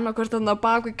þeir eru annarkvort þarna á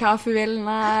bak við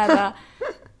kaffivélina eða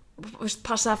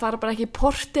passa að fara bara ekki í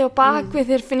porti og bakvið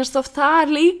þeir finnast oft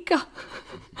þar líka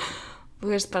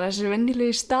þú veist bara þessir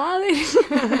venjulegi staðir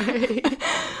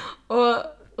og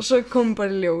svo kom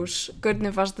bara ljós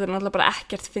Gurni fannst þeir náttúrulega bara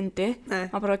ekkert fyndi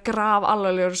hann bara graf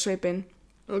alvarlegur svipinn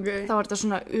þá var þetta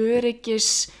svona öryggis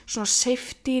svona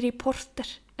safety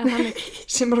reporter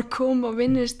sem er að koma á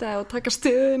vinnustæði og taka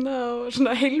stöðuna og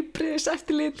svona heilbrigðis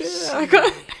eftirlitið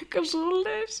eitthvað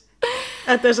svoleiðis.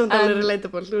 Þetta er samt alveg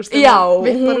relatable, þú veist,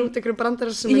 vippar út einhverjum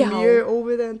brandarar sem er mjög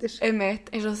óviðeigandi. Einmitt,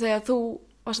 eins og þegar þú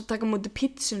varst að taka mútið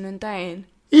pítsunum daginn.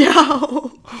 Já.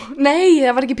 Nei,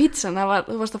 það var ekki pítsan,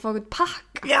 þú varst að fá eitthvað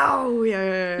pakk. Já.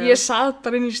 Ég satt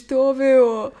bara inn í stofu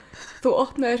og þú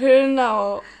opnaðir hurðina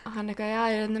og hann eitthvað, já,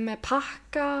 ég er með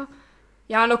pakka.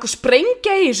 Já, hann okkur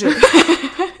sprengja í þessu.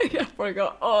 Ég bara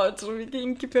eitthvað, þetta er svo mikið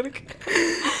Ingibjörg.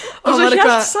 Og svo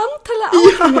hélt samtali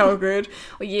áfram hjá okkur.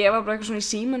 Og ég var bara eitthvað svona í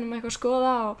símanum eitthvað að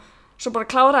skoða og svo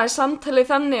bara kláraði samtali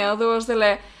þannig að þú varst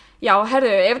alveg, já,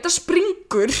 herðu, ef þetta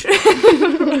springur.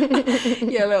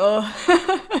 Ég alveg,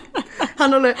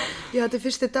 Hann alveg, já, þetta er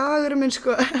fyrsti dagurum minn,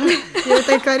 sko. Ég veit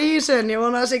ekki hvað er í þessu en ég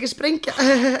vona að það sé ekki sprengja.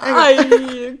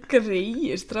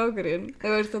 Greiði strákurinn. Ef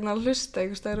þú ert þarna að hlusta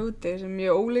eitthvað staðar úti sem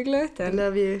mjög ólíklegt en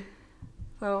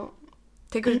þá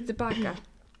tekur þetta tilbaka.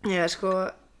 Já, sko,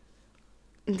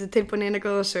 þetta er tilbúin í eina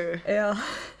góða sögu. Já.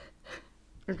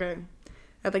 Ok,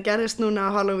 þetta gerðist núna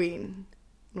á Halloween.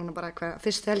 Núna bara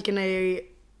fyrstu helgina í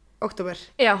október.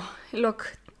 Já, lok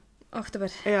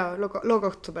október. Já, lok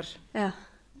október. Já.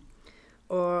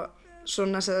 Og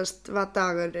svona var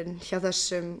dagurinn hjá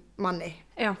þessum manni.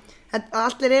 Já.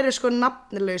 Allir eru sko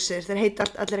nafnlausir, þeir heita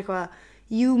allir eitthvað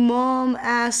you mom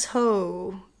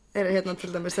asshole eru hérna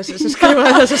til dæmis þessi sem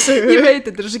skrifaði þessa sögu. Ég veit,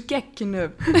 þetta er þessi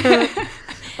gegginöf.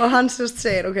 Og hann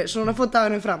segir, ok, svona fór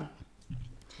dagurinn fram.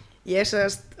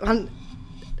 Hann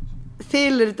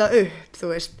þylur þetta upp, þú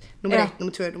veist, númer 1,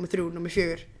 númer 2, númer 3, númer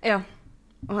 4. Já.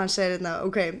 Og hann segir þetta,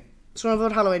 ok, svona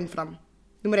fór Halloween fram.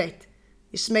 Númer 1.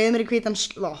 Ég smeyði mér í hvítan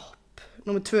slopp.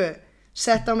 Númer 2.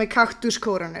 Sett á mig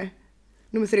kaktuskóranu.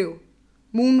 Númer 3.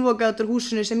 Moonwalkaði úr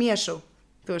húsinu sem Jesú.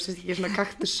 Þú veist ekki svona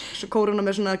kaktuskóruna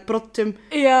með svona brottum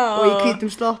og í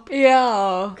hvítum slopp. Já.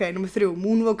 Ok, númer 3.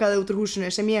 Moonwalkaði út úr húsinu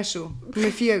sem Jesú.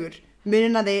 Númer 4.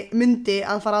 myndi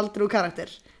að fara aldrei úr karakter.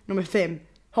 Númer 5,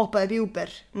 hoppaði upp í Uber.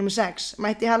 Númer 6,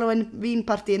 mætti í Halloween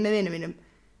vínpartíð með vinum mínum.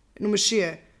 Númer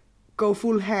 7, go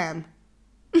full ham.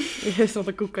 Ég hef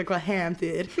þótt að googla hvað ham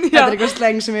þýðir. Þetta er eitthvað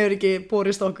sleng sem hefur ekki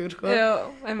borist okkur, sko. Já,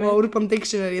 og á Urban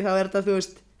Dictionary þá er þetta, þú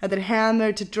veist, þetta er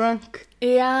hammer to drunk.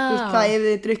 Já. Þú veist, það ef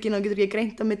þið drukkin þá getur ekki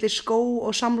greint á milli skó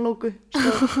og samlóku.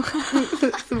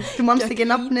 Þú manst ekki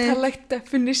nafnið. Ítarlegt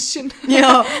definition.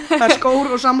 Já, það er skór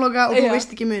og samlóka og þú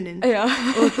veist ekki munin. Já.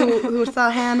 Og þú veist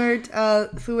það hammered að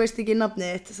þú veist ekki nafnið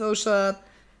þitt þó svo að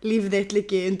lífið þitt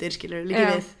liggi undir, skilur, liggi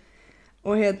við.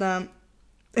 Og hérna,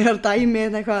 er dæmi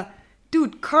eitthvað,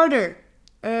 dude, Carter,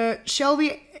 shall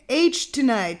we age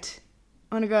tonight?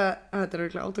 Og hann eitthvað, þetta er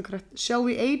eitthvað autokorrekt, shall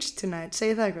we age tonight?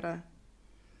 Segir það eitthvað?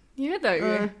 Ég veit það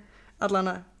ekki.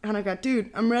 Allana, hann eitthvað, dude,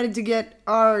 I'm ready to get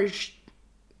arched.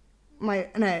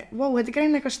 Þetta er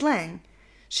greinlega eitthvað slang.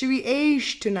 Shall we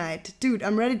age tonight? Dude,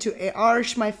 I'm ready to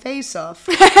arch my face off.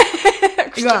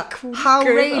 How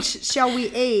rage shall we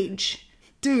age?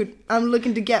 Dude, I'm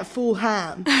looking to get full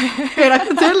ham.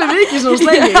 Þetta tölum við ekki svona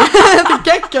slengi. Þetta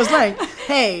geggja slang.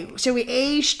 Hey, shall we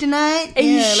age tonight?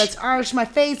 Yeah, let's arch my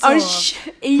face off.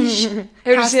 Age.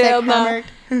 Hefur þú séð þarna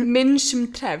minn sem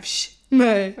trefs?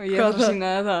 Nei, og ég þarf að sína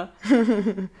það.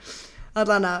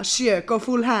 Allana, 7, go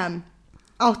full ham.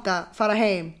 8, fara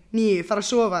heim. 9, fara að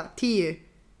sofa. 10,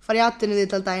 fara í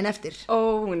atvinnuviðtal daginn eftir.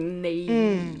 Nei,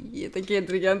 þetta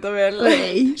getur ekki enda vel.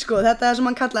 Nei, sko, þetta er sem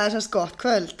hann kallaði þessast gott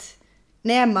kvöld.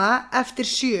 Nema eftir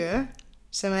 7,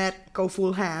 sem er go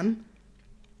full ham,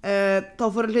 þá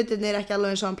fóru hlutirnir ekki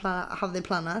alveg eins og hann hafði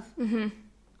planað.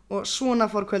 Og svona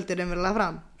fór kvöldir umverulega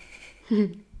fram.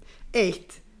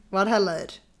 1, var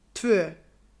hellaður. 2,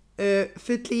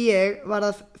 fulli ég var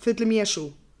að fullum Jesú.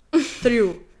 3,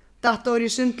 datt í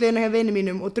sundleginu hjá vinum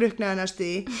mínum og druknaði næstu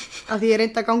af því ég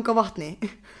reyndi að ganga á vatni.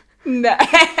 Nei.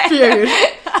 4,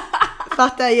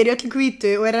 fattaði að ég er í öllu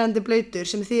hvítu og er rennandi blautur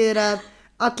sem þýðir að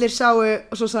allir sáu,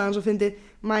 og svo sagði hann svo fyndið,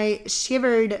 my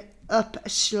shivered up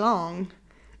slong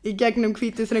í gegnum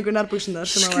hvítu þröngu nærbuxurnar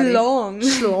sem hann var í.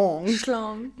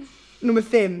 Slong. Númer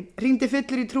 5, hringdi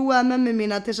fullur í trúaða mömmu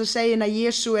mína til þess að segja henni að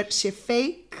Jesú sé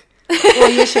fake og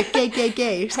ég sé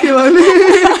gay, skrifaði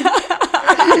hann.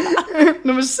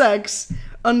 Númer 6,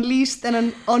 unleashed an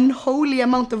unholy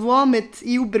amount of vomit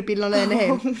í Uberbíl á leiðinni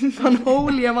heim.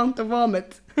 Unholy amount of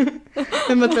vomit.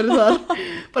 Þetta verið þar.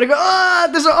 Bara eitthvað,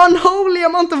 þetta er svo unholy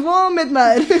amount of vomit,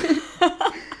 maður.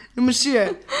 Númer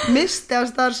 7, misti á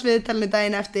starfsviðtalinu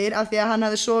daginn eftir af því að hann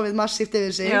hafði sofið massíft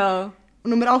yfir sig. Já. Og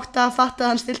númer 8, fattaði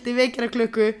að hann stilti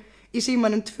vekjaraklukku í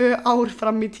símanum 2 ár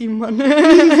fram í tíman.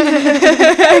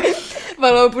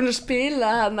 Var það búin að spila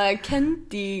hana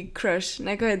Candy Crush?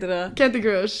 Nei, hvað heitir það? Candy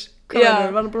Crush? Hvað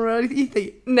var hann búin að vera í því?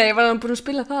 Nei, var hann búin að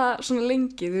spila það svona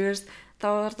lengi, þú veist, þá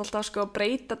var þetta alltaf sko að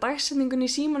breyta dagsetningun í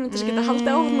símanum til þess að geta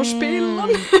haldið áfram að spila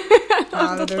hann. Það var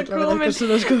alltaf komin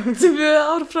 2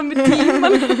 ár fram í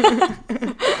tíman.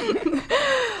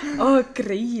 Ó,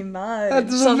 greið maður.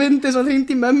 Þetta er svo fyndið svo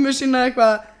hringdi í mömmu sína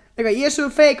eitthvað, Jesú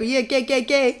fake og ég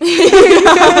gay.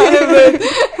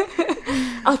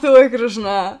 Að þú eitthvað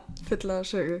svona fulla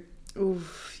sögu.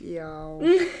 Úff, já.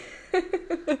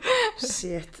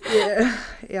 Shit,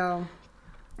 já.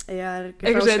 Ég er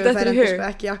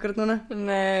ekki akkurat núna.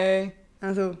 Nei.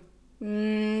 En þú?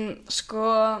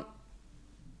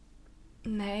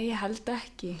 Nei, ég held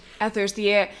ekki. Eða þú veist,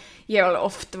 ég hef alveg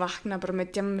oft vaknað bara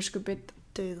með djammuskubit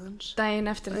Dauðans. Daginn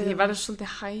eftir því ég var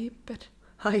svolítið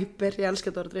Hyper, ég elska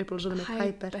þetta orð dreipul og svona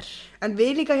hyper. En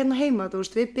við líka hérna heima, þú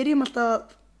veist, við byrjum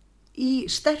alltaf í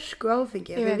sterku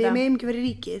áfengi. Við meðum ekki verið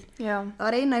ríkið. Já. Það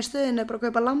var eina í stöðinu bara að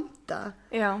kaupa lambda.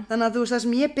 Já. Þannig að þú veist það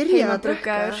sem ég byrjaði að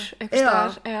drekka. Eitthvað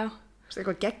staðar, já.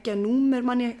 Eitthvað geggja númer,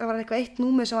 það var eitthvað eitt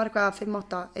númer sem var eitthvað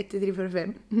 58,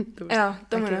 1345. Já,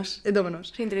 Dominos. Dominos.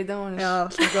 Hringdir í Dominos. Já,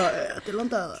 eitthvað, þetta er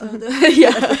landað.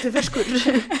 Já. Þetta er ferskur.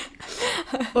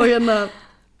 Og hérna,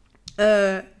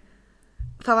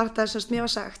 það var þetta sem mér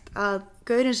var sagt að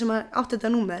gaurinn sem átti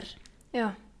þetta númer,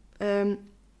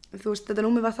 þú veist, þetta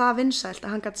númer var það vinsælt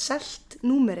að hann gæti selt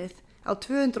númerið á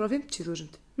 250.000.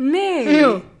 Nei!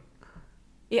 Jú.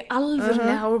 Í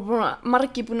alvörni hafa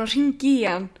margir búin að hringi í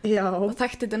hann og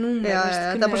þekkti þetta númer. Já,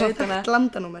 þetta er bara svo þekkt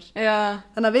landanúmer. Já.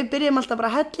 Þannig að við byrjum alltaf bara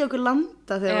að hella okkur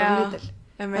landa þegar við erum lítil.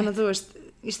 Þannig að þú veist,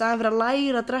 í staðan fyrir að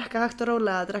læra að drekka hægt og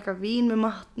rólega, að drekka vín með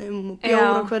matnum og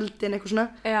bjór á kvöldin, eitthvað svona.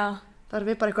 Já. Það er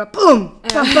við bara eitthvað, búm,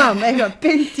 bam, bam, eitthvað,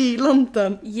 beint í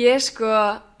London. Ég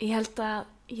held að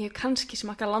ég hef kannski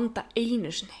smakað landa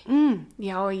einu sinni.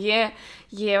 Já, ég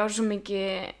var svo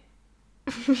mikið...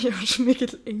 Ég var svo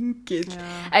mikill engill.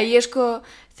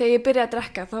 Þegar ég byrjaði að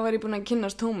drekka þá var ég búin að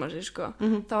kynnast Tómasi,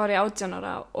 þá var ég 18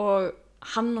 ára og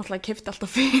hann náttúrulega keypti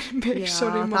alltaf fyrir mig. Já,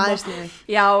 sorry, mamma. það er sniðugt.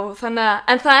 Já, þannig að,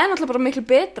 en það náttúrulega bara miklu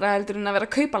betra heldur en að vera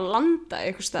að kaupa landa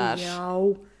einhvers staðar. Já,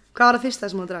 hvað var það fyrsta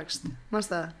sem þú drakst?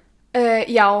 Manstu það?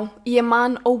 Já, ég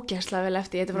man ógeðslega vel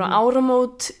eftir. Þetta var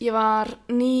áramót, ég var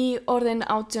nýorðin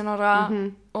 18 ára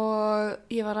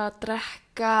og ég var að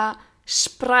drekka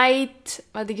Sprite,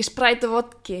 var þetta ekki Sprite og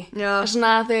vodki? Já.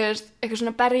 Svona, þau veist, eitthvað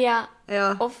svona berja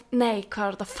nei, hvað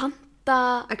var þetta? Fanta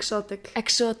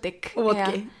Exotic og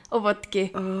vodki. Og vodki,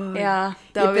 já,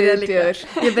 það var viðbjóður.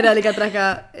 Ég byrjaði líka að drekka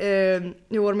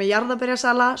við vorum með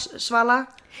jarðaberjasala svala.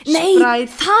 Nei,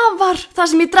 Sprite. það var það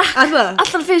sem ég drakk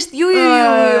alltaf fyrst, jú.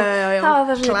 Það var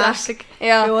það sem Classic. Ég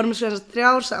drakk. Við vorum svo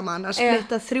þrjár saman að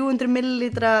splitta 300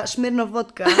 millilitra Smirnoff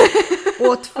vodka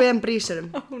og 2 brísurum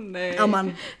á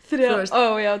mann.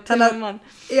 Já, 2 mann.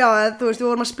 Já, þú veist, við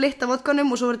vorum að splitta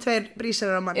vodkanum og svo voru 2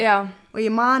 brísurum á mann. Já. Og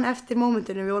ég man eftir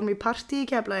mómentinu, við vorum í partí í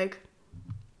Keflavík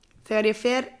þegar ég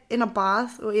fer inn á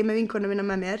bað og ég með vinkonum minna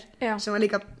með mér sem var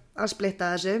líka að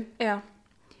splitta þessu. Já.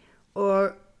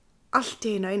 Og allt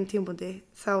í einu á einu tímapunkti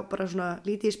þá bara svona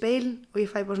lítið í speil og ég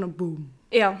fæ bara svona boom.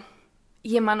 Já,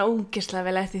 ég man ógeðslega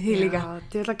vel eftir því líka. Já,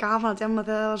 þetta er alltaf gaman að djamma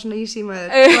þegar það var svona easy með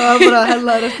þér. Það var bara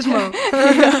hellaður eftir smá.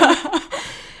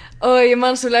 Og ég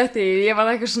man svo vel eftir, ég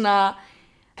var eitthvað svona,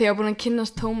 þegar ég var búin að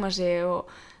kynnast Tómasi og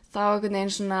þá einhvern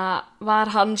veginn svona, var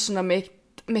hann svona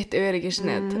mitt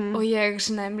öryggisnet og ég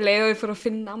svona leið og ég fór að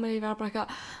finna á mig, ég var bara eitthvað,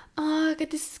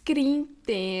 þetta er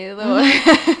skrítið og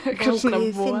eitthvað svona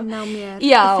ég finna á mér.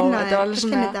 Já, þetta var alveg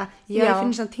svona. Ég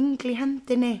finna svona tingli í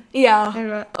hendinni. Já,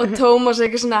 og Tómas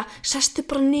eitthvað svona, sestu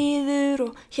bara niður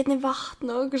og hérna er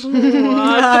vatn og eitthvað svona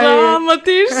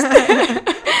dramatískt.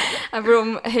 En fyrir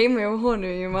heimi á honum,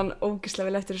 ég man ógeðslega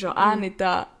vel eftir þessu og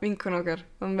Anita, vinkona okkar,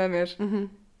 var með mér.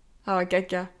 Það var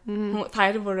geggja.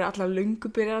 Þær voru allar löngu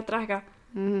byrjar að drekka.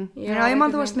 Já, ég man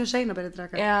þú varst mjög sein að byrja að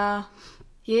drekka. Já.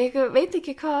 Ég veit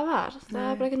ekki hvað það var. Það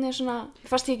var bara einhvern veginn svona,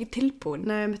 fannst ég ekki tilbúin.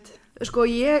 Nei, sko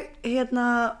ég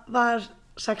var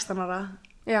 16 ára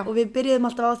og við byrjuðum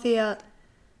alltaf á því að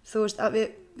þú veist að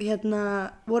við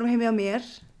vorum heimi á mér.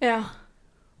 Já.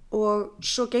 Og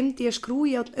svo geymdi ég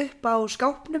skrújárn upp á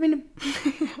skápnum mínum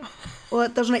og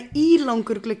þetta var svona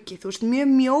ílangur gluggi, þú veist, mjög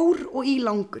mjór og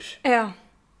ílangur. Já.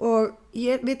 Og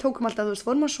við tókum alltaf, þú veist,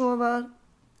 fórum að sofa,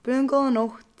 buðum góða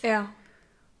nótt. Já.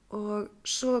 Og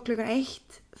svo klukkan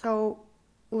 1 þá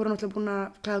vorum náttúrulega búin að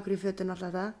klæða okkur í fötin alltaf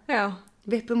þetta. Já.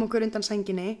 Vippum okkur undan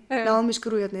sænginni, náðum í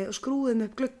skrújárnið og skrúðum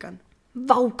upp gluggan.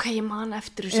 Vá, hvað ég man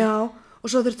eftir þessu. Já, og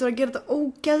svo þurftum við að gera þetta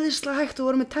ógeðislega hægt og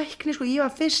vorum með tækni, sko, ég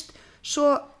var fyrst, svo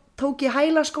tók ég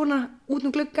hælaskóna út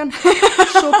gluggan,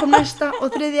 svo kom næsta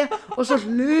og þriðja og svo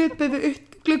hlupum við upp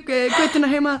götuna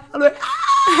heima alveg.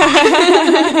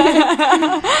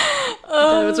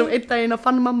 Það var svona einn daginn að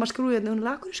fann mamma skrújárnið og hún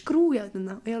lagur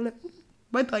skrújárnið og ég alveg,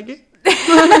 veit það ekki.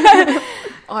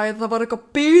 Það var eitthvað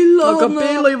bíla. Það var eitthvað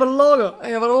bíla, ég var að laga.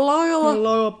 Ég var að laga það. Ég var að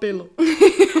laga bíla.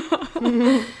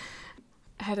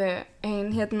 Herru, ein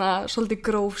svolítið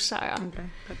gróf saga. Ok,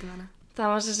 hvað er hana? Það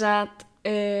var sem sagt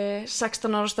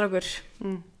 16 ára strákur.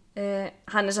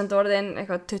 Hann er samt orðinn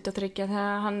eitthvað 23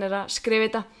 þegar hann er að skrifa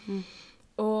þetta.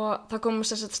 Og það kom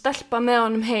sem sagt stelpa með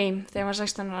honum heim þegar hann var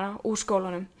 16 ára úr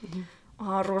skólanum. Og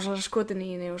hann var rosalega skotin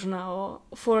í henni og svona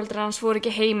og foreldrar hans voru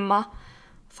ekki heima.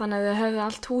 Þannig að þau höfðu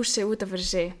allt húsi út af fyrir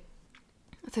sig.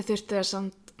 Þau þurftu það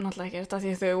samt náttúrulega ekki eftir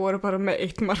því að þau voru bara með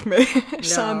eitt markmið,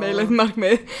 sameiginlegt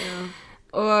markmið. Já.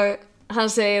 Og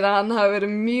hann segir að hann hafi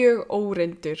verið mjög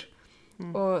óreyndur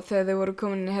og þegar þau voru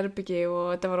komin í herbyggi og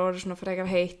þetta var orðið svona frekar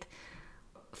heitt,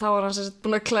 þá var hann sem sagt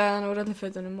búin að klæða hann úr öllum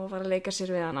fötunum og var að leika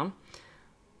sér við hana.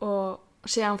 Og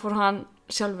síðan fór hann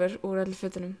sjálfur úr öllum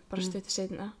fötunum, bara stuttu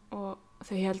seinna og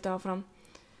þau héldu áfram.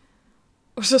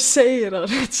 Og svo segir hann,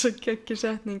 þetta er svo geggjur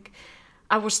setning,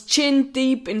 I was chin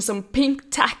deep in some pink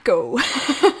taco.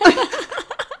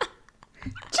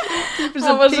 Chin deep in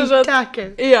some pink taco?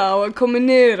 Já, hann komið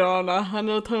niður á hana,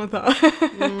 hann er að tala um það.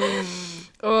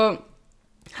 Og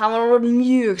hann var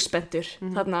mjög spenntur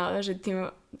þarna á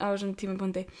þessum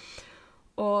tímapunkti.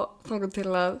 Og þangað til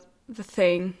að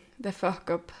the fuck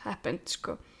up happened,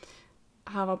 sko.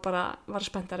 Hann var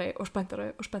spenntari og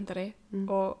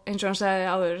eins og hann segði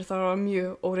áður þá var hann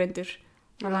mjög óreyndur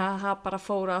þannig að það bara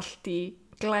fór allt í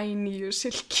glænýju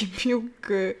silki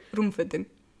mjúku rúmfötin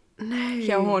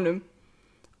hjá honum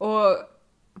og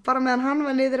bara meðan hann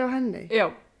var niður á henni? Já.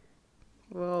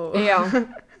 Wow. Já.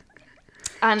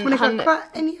 En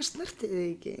ég snerti þig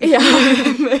ekki. Já.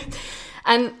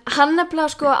 En hann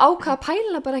nefnilega sko ákvað að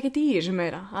pæla bara ekkert í þessu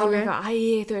meira.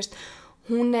 Okay. Þú veist,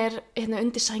 hún er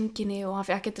undir sænginni og hann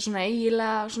fekk þetta svona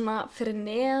eiginlega svona fyrir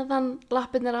neðan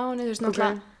lappirnar á henni, þú veist,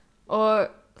 náttúrulega. Og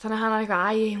þannig að hann er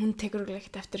eitthvað, hún tekur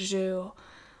ekkert eftir þessu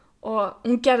og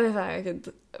hún gerði það ekkert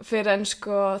fyrir en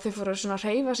sko þau fóru svona að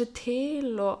hreyfa sig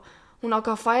til og hún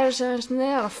ákvað að færa sig eins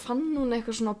neðar og fann hún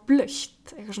eitthvað svona blautt,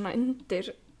 eitthvað svona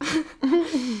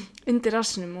undir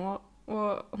rassinum og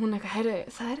hún eitthvað, heyrðu,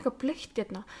 það er eitthvað blautt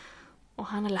hérna og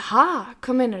hann alveg, ha,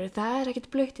 hvað meinar þau, það er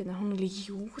ekkert blautt hérna, hún alveg,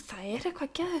 jú, það er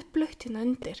eitthvað geðveikt blautt hérna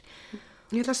undir.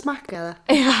 Ég ætla að smakka það.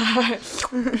 Já,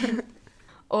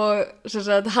 og sem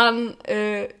sagt, hann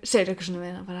segir eitthvað svona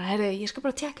við hann, bara, heyrðu, ég skal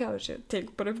bara tékka á þessu,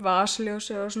 tekur bara upp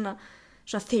vasljósi og svona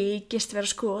þykist vera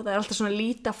sko, það er alltaf svona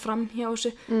líta fram hjá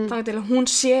þessu, þannig til að hún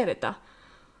sér þetta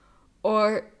og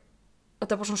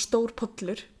þetta er bara svona stór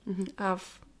pollur af,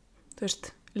 þú veist,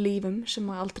 lífum sem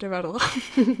aldrei verða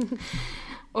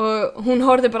og hún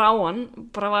horfði bara á hann,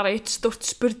 bara var eitt stórt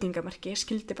spurningamerki,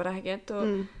 skildi bara ekkert og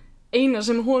eina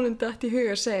sem honum datt í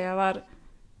huga að segja var,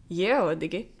 ég á þetta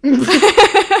ekki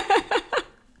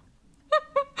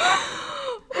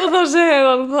og þá segir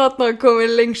hann þarna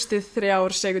komið lengstu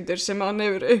 3 sekundur sem hann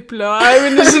hefur upplifað á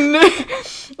ævinni sinni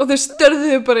og þau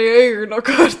störðuðu bara í augun og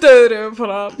hvort öðru og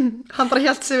bara hann bara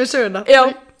hélt sig við söguna. Já,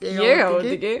 ég á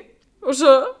þetta ekki og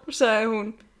svo sagði hún,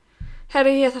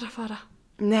 herri, ég þarf að fara.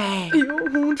 Nei. Jú,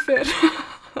 hún fer.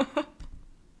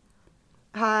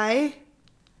 Hæ.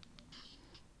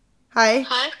 Hæ.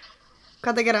 Hæ.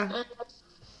 Hvað er að gera?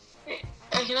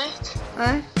 Ekki neitt.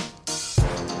 Nei.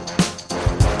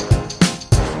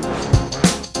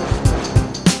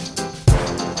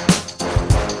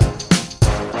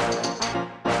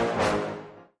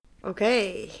 Ok.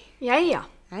 Jæja.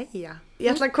 Jæja. Ég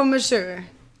ætla að koma með sögu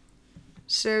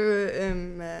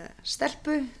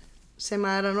stelpu sem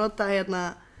að nota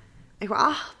hérna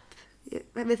eitthvað app.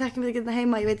 Við þekkjum þetta ekki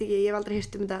heima, ég veit ekki, ég hef aldrei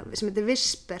heyrt þetta, sem heitir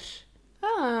Whisper.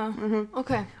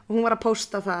 Ok. Og hún var að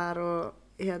pósta þar og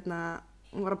hérna,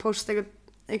 hún var að pósta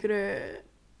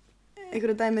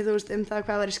einhverju dæmi, þú veist, það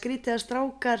hvað væri skrítið að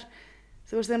strákar,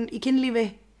 þú veist, í kynlífi,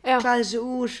 klæði sig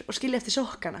úr og skilja eftir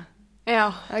sokkana. Já.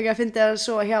 Það er ekki að fyndi að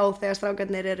sofa hjá þegar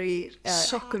strákarnir eru í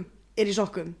sokkum.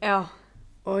 Já.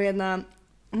 Og hérna,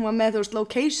 hún var með, þú veist,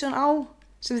 location á,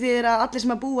 sem þýðir að allir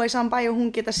sem að búa í saman bæ og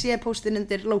hún geta sé póstinn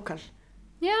undir lokal.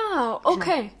 Já, ok.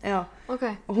 Já. Ok.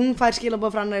 Og hún fær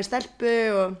skilaboð frá annarri stelpu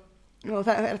og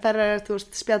þær er, þú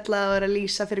veist, spjallað og er að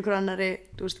lýsa fyrir hver annarri,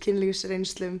 þú veist,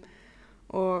 kynlífsreynslum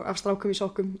og af strákum í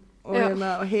sokkum. Og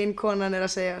hérna, og hinn konan er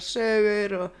að segja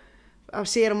sögur og af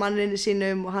sér og manninni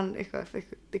sínum og hann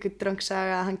eitthvað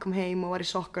dröngsaga að hann kom heim og var í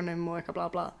sokkanum og eitthvað bla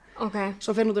bla. Ok.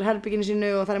 Svo fer hún út úr herbygginu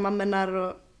sínu og það er mammenar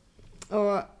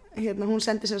og hérna hún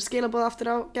sendir sér skilaboð aftur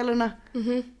á gæluna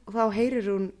og þá heyrir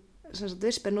hún sem sagt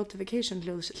Whisper notification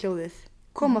hljóðið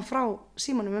koma frá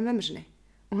símanum með mömmu sinni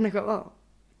og hún eitthvað,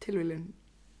 tilviljun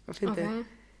og fyndið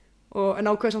en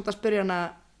ákveð samt að spyrja hana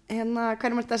hérna,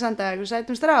 hverjum ertu að senda eitthvað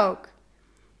sætum strák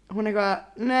og hún eitthvað,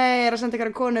 nei, ég er að senda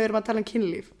eitthvað konu, við erum að tala um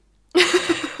kynlíf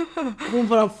og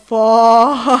hún bara,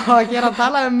 ég er að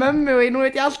tala um mömmu og nú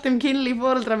veit ég allt um kynlíf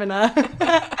foreldra minna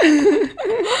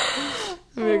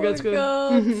mjög gott sko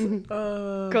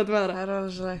gott með það. Það er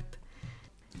alveg svo rætt.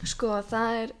 Sko, það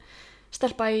er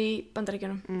stelpa í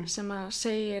Bandaríkjunum sem að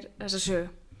segir þessa sögu.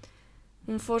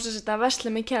 Hún fór sér að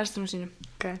versla með kærastunum sínum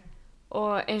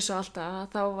og eins og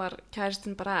alltaf þá var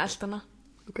kærastun bara að elda hana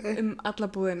alla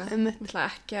búðina. Ég ætla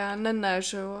ekki að nenna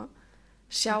þessu og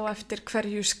sjá eftir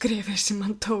hverju skrifi sem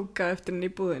hann tóka eftir henni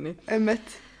í búðinni.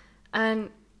 En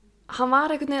hann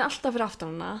var einhvern veginn alltaf fyrir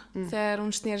aftan hana þegar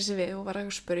hún sneri sig við og var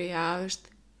að spyrja, þú veist,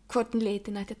 hvorn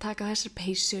litin ætti að taka þessar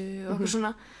peysu og eitthvað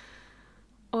svona.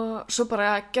 Og svo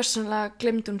bara gjörsamlega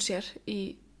glemdi hún sér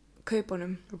í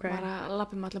kaupunum, var að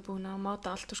labba um alla búðina og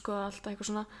máta allt og skoða allt eitthvað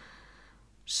svona.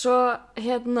 Svo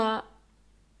hérna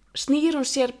snýr hún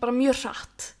sér bara mjög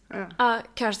hratt að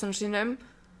kærastanum sínum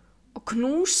og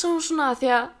knúsa hún svona því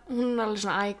að hún er alveg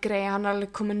svona ægrei, hann er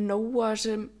alveg komið nóg að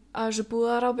þessu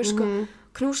búðarápi sko.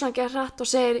 Knúsa hann gerð hratt og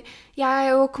segir, já,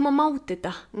 ég var að koma að máta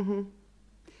þetta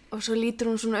og svo lítur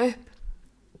hún svona upp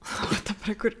og þá var þetta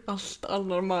bara einhver allt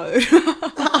annar maður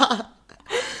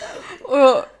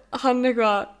og hann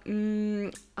eitthvað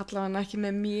allavega ekki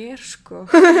með mér sko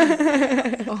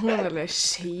og hún er alveg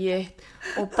shit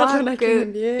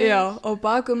og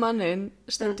baku mannin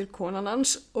stendur konan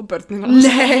hans og börnin hans.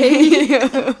 Nei.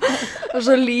 Og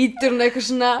svo lítur hún eitthvað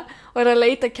svona og er að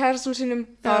leita kærastum sínum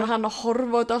þá er hann að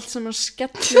horfa á þetta allt sem hann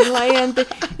skellir hlæjandi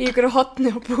í einhverju hotni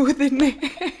á búðinni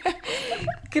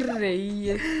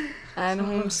greið en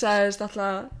hún sagðist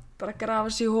alltaf bara grafa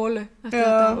sig í hólu eftir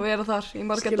þetta og vera þar í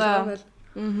marga daga.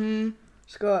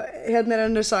 Sko, hérna er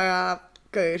önnur saga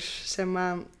gaur sem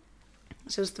að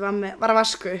var að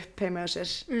vaska upp heima á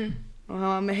sér og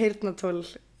hann var með heyrnartól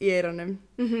í eyrunum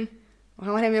og og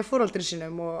hann var heim við foreldrum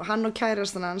sínum og hann og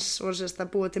kærastan hans voru sérst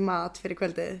að búa til mat fyrir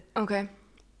kvöldið. Ok.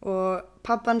 Og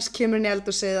pabbi hans kemur inn í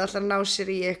eldhúsið og ætlar að ná sér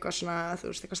í eitthvað svona, þú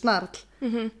veist, eitthvað snarl.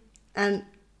 En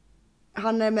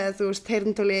hann er með, þú veist,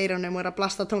 heyrnartól í eyrunum og er að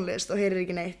blasta tónlist og heyrir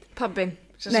ekki neitt. Pabbinn?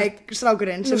 Nei,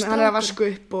 strákurinn sem hann er að vaska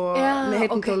upp og með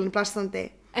heyrnartólinn blastandi.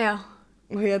 Já.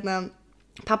 Og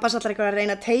pappas allar eitthvað að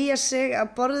reyna að teygja sig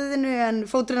að borðinu en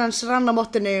fóturinn hans rann á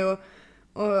mottunni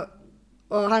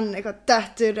og hann eitthvað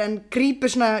dettur en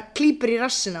klípur í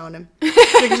rassinn á honum.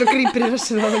 Eitthvað svo grípur í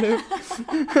rassinn á honum.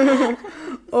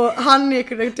 Og hann í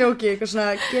eitthvað djóki,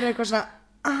 gerir eitthvað svona,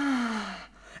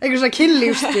 eitthvað svona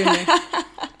kynlífstunni.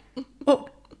 Og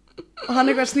hann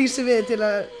eitthvað snýr sig við til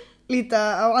að líta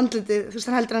á andlitið, þú veist,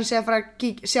 hann heldur hann sé að fara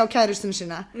að sjá kærustunum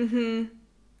sína.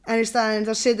 En í staðinn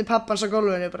þá situr pappans á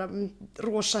gólfinu bara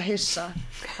rosa hissa.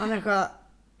 Hann eitthvað,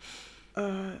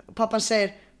 og pappan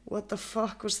segir, what the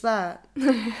fuck was that?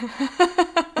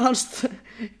 Og hann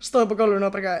stóð upp á gólfinu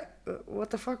og bara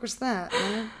what the fuck was that?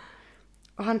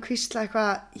 Og hann hvíslaði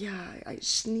eitthvað, já, ég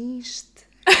snýst.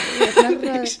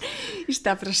 Í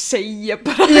stað fyrir að segja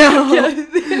bara. Já,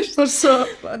 og svo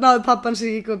náði pappan sig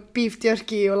í eitthvað beef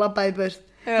jerky og labbaði burt.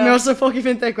 Mér var svo fólki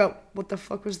fyndi eitthvað, what the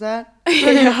fuck was that?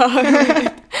 Já,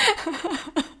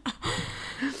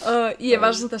 ég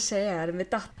var svona að segja þér, mér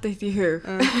datt eitt í hug.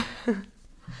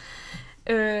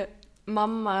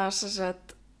 Mamma sem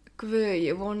sagt, guð,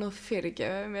 ég vona þú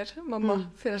fyrirgefi mér, mamma,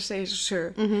 fyrir að segja þessu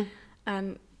sögu.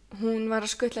 En hún var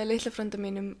að skutla í litla frænda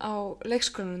mínum á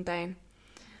leikskólanum daginn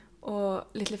og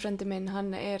litli frændi minn,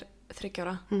 hann er 3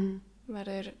 ára,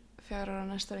 verður 4 ára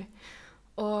næsta ári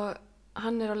og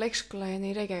hann er á leikskóla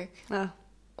hérna í Reykjavík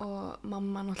og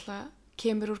mamma náttúrulega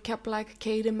kemur úr Keflavík,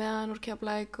 keyrir með hann úr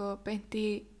Keflavík og beint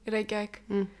í Reykjavík.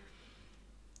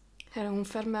 Þegar hún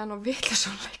fer með hann á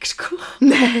Vitlason leikskóla.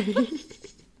 Nei.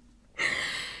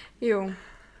 Jú,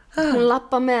 hún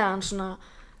labba með hann svona,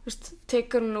 veist,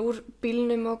 tekur hann úr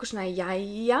bílnum og okkur svona,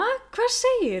 jæja, hvað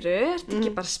segirðu? Ertu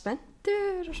ekki bara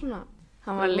spenntur og svona.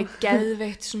 Hann var alveg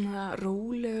geðveikt svona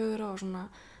rólegur og svona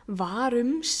var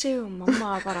sig og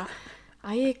mamma bara,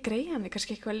 greið hann er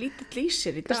kannski eitthvað lítill í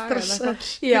sér í dag.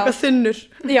 Eitthvað þunnur.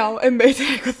 Já,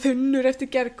 eitthvað þunnur eftir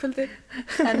gærkvöldi.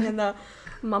 En hérna,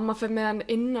 mamma fer með hann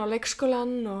inn á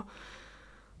leikskólan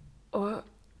og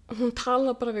hún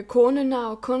talar bara við konuna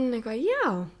og konan eitthvað,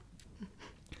 já.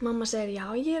 Mamma segir, já,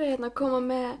 ég er hérna að koma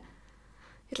með,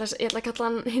 ég ætla að kalla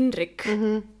hann Hinrik.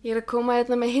 Ég er að koma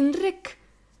hérna með Hinrik.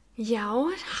 Já,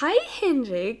 hæ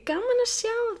Hinrik, gaman að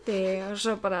sjá þig. Og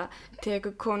svo bara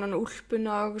tekur konan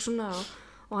úlpuna og svona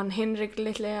og hann Hinrik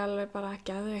litli alveg bara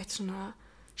geðveikt svona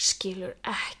skilur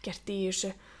ekkert í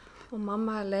þessu. Og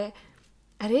mamma alveg,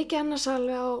 er ég ekki annars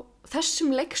alveg á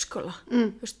þessum leikskóla?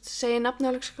 Þú veist, segi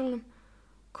nafni á leikskólanum.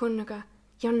 Konan eitthvað,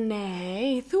 já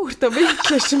nei, þú ert á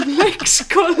vitlausum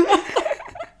leikskóla.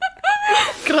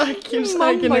 Krakkin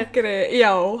sækinni.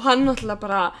 Já, hann náttúrulega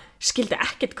bara skildi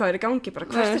ekkert hvað er í gangi, bara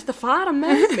hvert ertu að fara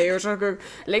með mig og svo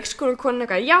leikskólan konan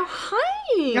eitthvað, já hæ,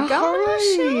 gaman að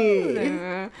sjá þig.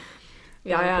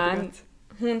 Já, en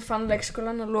hún fann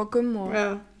leikskólan að lokum og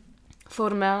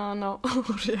fór með hann á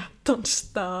réttan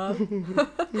stað.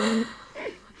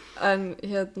 En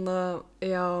hérna,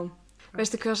 já,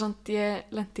 veistu hvað samt ég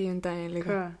lenti í daginn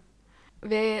líka? Hvað?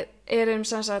 Við erum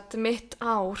sem sagt mitt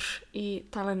ár í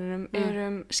talaninum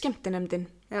erum skemmtinefndin.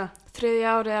 Já. 3.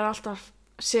 árið er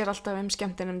sér alltaf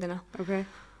skemmtinefndina. Okay.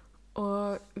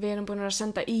 Og við erum búin að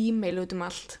senda e-mail út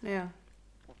allt. Já.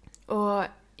 Og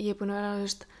ég er búin að vera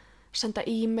að senda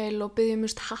e-mail og biðja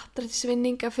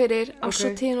happdrættisvinninga fyrir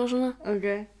árshátíðina og svona.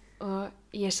 Okay. Og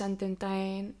ég sendi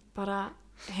daginn bara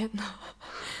hérna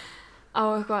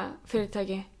á eitthvað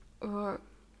fyrirtæki og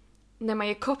nema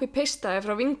ég copy-pastaði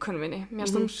frá vinkonum minni. Mér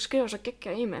stóðum skrifa svo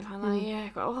geggjað e-mail, þannig að ég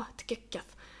eitthvað, þetta er geggjað.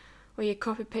 Og ég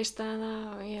copy-pastaði það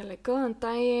og ég alveg, góðan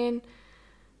daginn.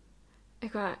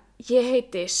 Eitthvað, ég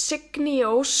heiti Signý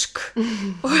Ósk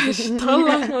og ég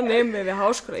tala nemi við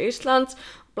Háskóla Íslands,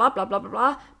 bla bla bla bla bla,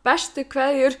 bestu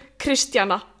kveðjur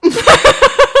Kristjana.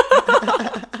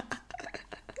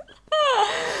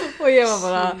 Og ég var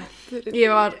bara,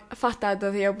 fattaði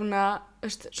þetta því ég var búin að,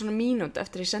 svona mínúti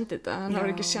eftir ég sendi þetta, þannig að það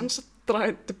var ekki sjans að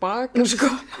draga tilbaka, sko.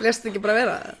 Lestu ekki bara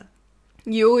vera það?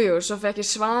 Jú, svo fekk ég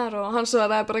svar og hann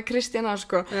svaraði bara Kristjana,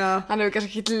 sko. Já. Hann hefur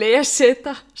kannski ekki lesið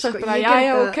þetta, sagt bara,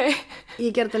 já, ok.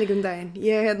 Ég gerði það líka daginn.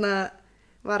 Ég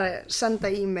var að senda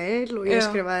e-mail og ég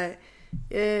skrifaði,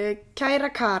 kæra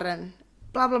Karen,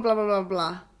 bla bla bla bla bla.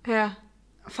 Já.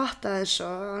 Fattaði þess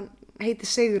og hann heiti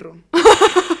Sigrún.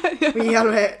 Og ég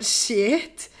alveg,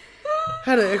 shit.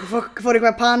 Hörðu, fór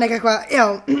eitthvað panik, eitthvað, já,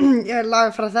 ég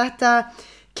laga frá þetta,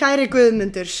 kæri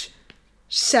Guðmundur,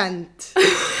 send.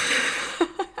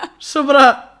 svo bara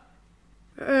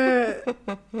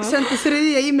sendi 3.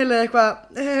 e-mail eða eitthvað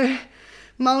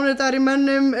mánudagur í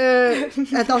mönnum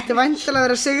þetta átti væntanlega að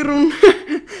vera Sigrún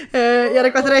ég er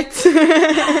eitthvað þreytt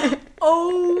Ó,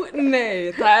 nei,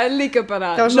 það er líka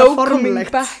bara það var no svona coming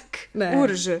formlegt back úr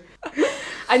þessu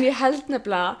en ég held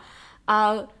nefnilega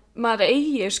að maður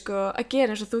eigi sko að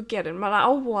gera eins og þú gerir maður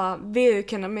á að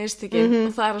viðurkenna mistökin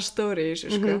og það er að stóri í þessu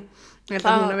sko ég held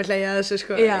að hún að vilja að þessu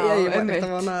sko já, ég var ekkert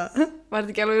að vona var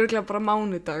þetta ekki alveg örugglega bara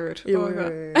mánudagur jú,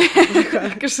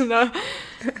 eitthvað svona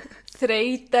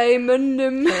þreyta í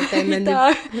munnum í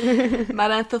dag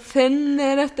maður er ennþá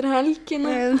þinnir eftir helgina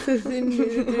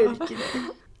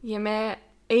ég er með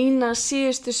eina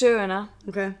síðustu söguna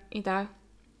í dag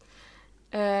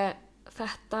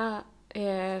þetta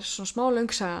er svona smá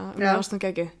löngsaga með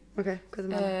ástangegju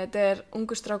þetta er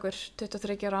ungur strákur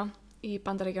 23 ára í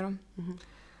Bandaríkjunum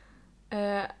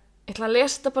ég ætla að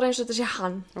lesa þetta bara eins og þetta sé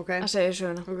hann að segja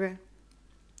söguna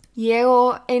ég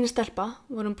og einu stelpa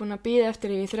vorum búin að bíða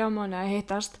eftir í 3 mánuði að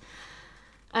hittast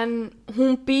en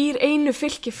hún býr einu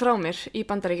fylki frá mér í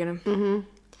Bandaríkjunum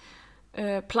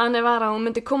planið var að hún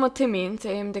myndi koma til mín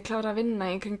þegar ég myndi klára að vinna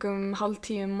í kringum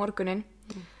 9:30 morguninn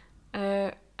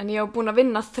en ég var búin að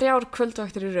vinna 3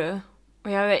 kvöldvaktir í röð og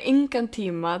ég hafði engan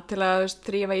tíma til að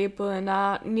þrífa íbúðina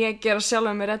né gera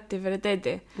sjálfa mig reddi fyrir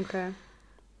deiti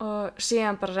og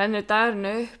síðan bara rennur dagurinn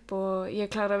upp og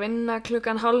ég klára að vinna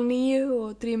klukkan 8:30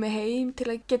 og dríf mig heim til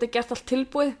að geta gert allt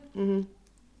tilbúið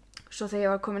svo þegar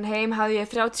ég var komin heim hafði ég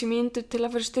 30 mínútur til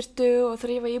að fara í sturtu og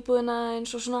þrífa íbúðina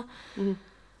eins og svona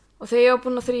og þegar ég var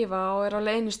búin að þrífa og er á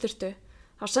leiðinni í sturtu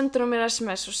þá sendur hún mér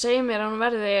SMS og segir mér að hún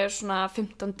verði svona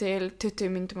 15 til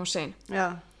 20 mínútum á sein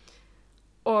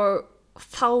og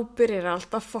þá byrjar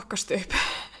allt að fokkast upp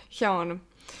hjá honum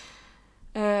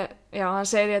já, hann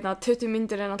segir hérna að 20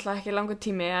 mínútur er náttúrulega ekki langur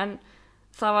tími en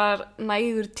það var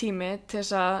nægur tími til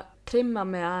þess að trimma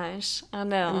mig aðeins að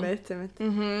neðan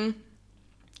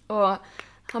og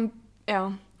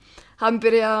hann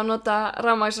byrjaði að nota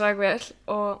rafmagnsrakvél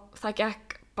og það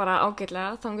gekk bara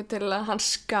ágætlega þangað til að hann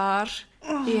skar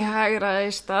í hægra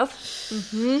stað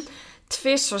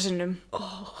 2 sinnum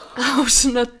á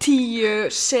svona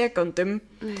 10 sekúndum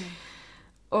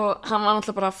og hann var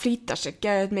náttúrulega bara að flýta sig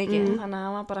geðið mikið, þannig að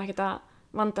hann var bara ekkert að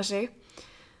vanda sig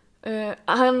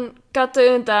hann gat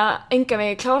auðvitað engan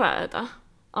veginn kláraði þetta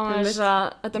á þess að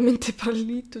þetta myndi bara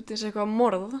líta út eins eitthvað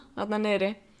morð þarna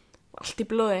niðri, allt í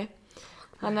blóði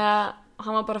þannig að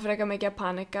hann var bara frekar mikið að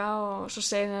panika og svo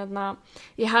segir hann að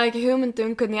ég hafði ekki hugmyndu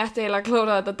hvernig ég ætti eiginlega að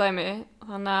klára þetta dæmi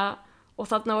og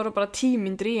þarna voru bara 10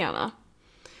 mínútur í hana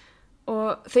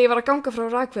og þegar ég var að ganga frá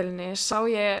rakvélinni sá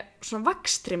ég svona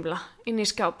vaxstrimla inn í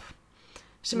skáp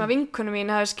sem að vinkonu mín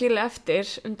hafði skilið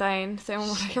eftir daginn þegar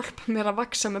hún var að hjálpa mér að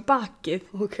vaxa með bakið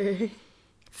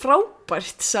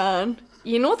frábært, sagði hann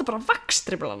ég nota bara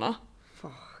vaxstrimlana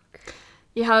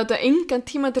ég hafði þetta engan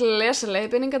tíma til að lesa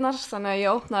leiðbeiningarnar þannig að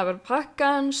ég opnaði bara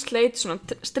pakkan sleit svona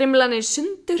strimlana í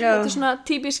sundur þetta er svona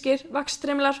típiskir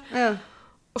vaxstrimlar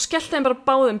og skellti þeim bara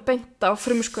báðum beint á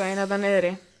frumskóðin þetta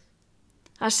niðri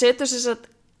hann setur sér að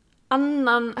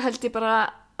annan held ég bara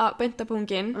að beinta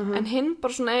pungin en hinn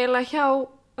bara svona eiginlega hjá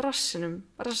rassinum,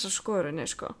 rassarskórunni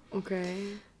sko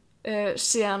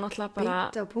síðan alltaf bara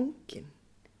beinta pungin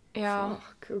já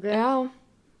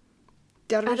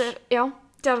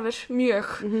djarfur, mjög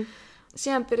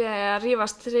síðan byrjaði ég að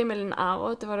rífast rímilinn af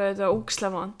og þetta var auðvitað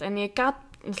ógeðslega vont en ég gat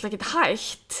náttúrulega ekki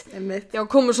hætt ég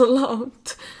var komið svo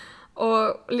langt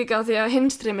og líka því að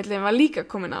hinstrimillin var líka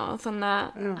komin á þannig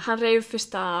að hann reif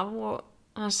fyrst af og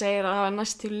hann segir að það var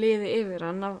næstu liði yfir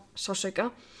hann af sásauka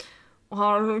og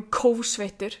hann var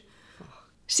kósveittur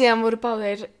síðan voru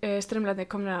báðir strimlarnir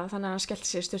komin á þannig að hann skellti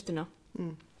sig í sturtuna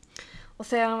og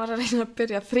þegar hann var að reyna að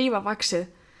byrja að þrífa vaxið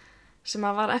sem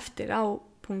að var eftir á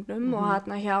punktnum og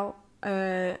hérna hjá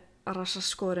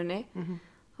rassarskórunni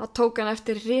þá tók hann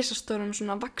eftir risastórum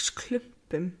svona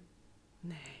vaxklumpum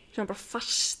sem bara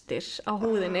fastir á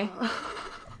húðinni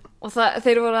og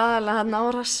þeir voru aðalega hann á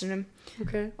rassinum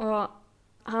og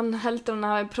hann heldur hann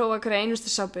að hafi prófað hverja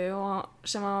einustu sápu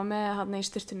sem hann var með hann í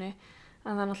sturtunni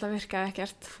en það náttúrulega virkaði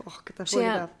ekkert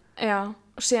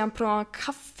og síðan prófaði hann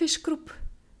kaffiskrúp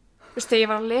þegar ég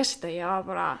var að lesa þetta ég var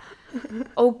bara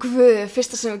ó guð,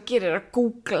 fyrsta sem þú gerir er að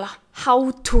googla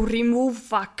how to remove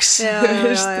wax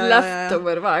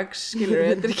leftover wax skilur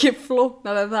við, þetta er ekki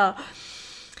flóknar en það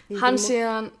hann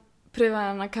síðan pröfaði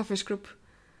hann að kaffiskrúp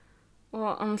og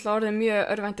hann alltaf orðið mjög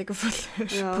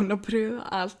örvæntingafullur búinn að pröfa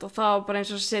allt og það var bara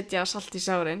eins og að setja salt í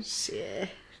sárin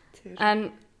en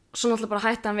svo náttúrulega bara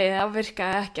hætti hann við það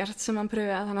virkaði ekkert sem hann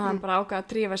pröfaði þannig að hann bara ákvað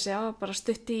að drífa sig og bara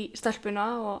stutt í stelpuna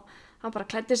og hann bara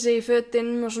klæddi sig í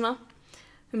fötin og svona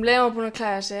leið var búin að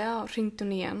klæða sig og hringdi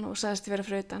hún í hann og sagðist vera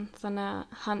fyrir utan, þannig að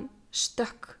hann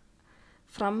stökk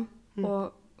fram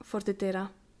og fór til dyra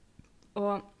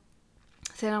og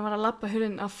þegar hann var að labba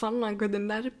hurðin að fann hann hvernig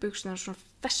nærbuxurnar svona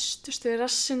festust við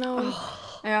rassina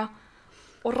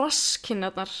og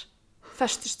rasskinnarnar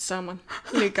festust saman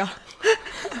líka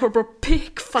og bara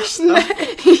pikkfastar.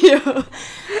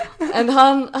 En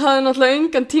hann hafði náttúrulega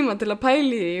engan tíma til að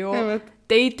pæli því og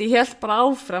deiti hélt bara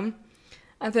áfram,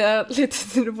 en þegar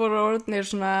hlutirnir voru orðnir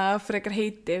svona frekar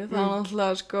heitir þá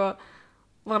náttúrulega sko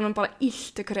var hann bara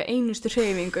illt einhverja einustu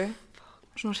hreyfingu,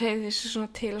 svona hreyfði sig svona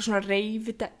til og svona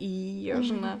reyfi þetta í og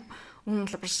svona og hún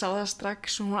alltaf bara sá það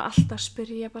strax og hún var alltaf að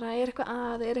spyrja bara er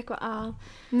eitthvað að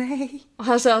Nei. Og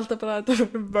hann sagði alltaf bara þetta var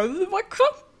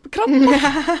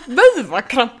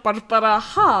vöðvakrampar bara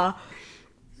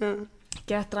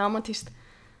gett dramatískt.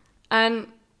 En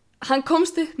hann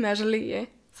komst upp með þessa lygi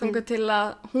þangað til að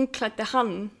hún klæddi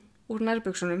hann úr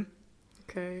nærbuxunum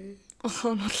og þá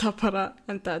náttúrulega bara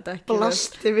endaði þetta ekki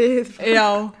blasti við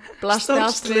blasti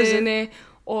allt við henni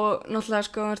og náttúrulega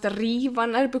sko hann verið að rífa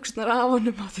nærbuxurnar af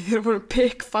honum af því þeir voru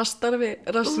pikkfastar við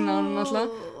rassina hann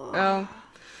náttúrulega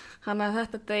hann að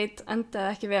þetta date endaði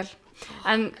ekki vel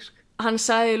en hann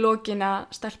sagði í lokin að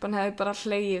stelpan hefði bara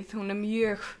hlegið, hún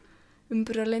mjög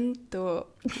umburðarlynd og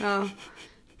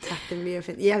þetta mjög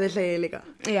fint, ég hefði hlegið líka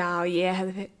ég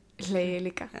hefði hlegið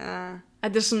líka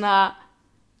þetta svona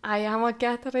hann var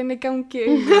gett að reyna í gangi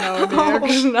og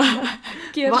svona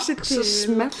gera sér til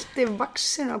smelti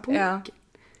vaxinu á punkin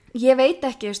ég veit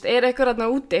ekki, eitthvað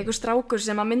þarna úti eitthvað strákur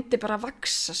sem að myndi bara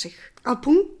vaxa sig á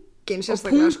punkin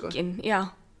sérstaklega sko já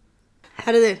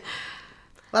herðu,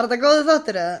 var þetta góðu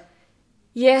þáttur eða?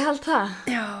 Ég held það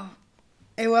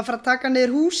eigum við að fara að taka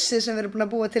niður húsið sem við erum búin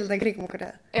að búa til þetta kringum okkur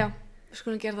eða? Já, við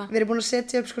skulum gera það. Við erum búin að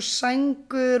setja upp sko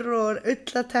sængur og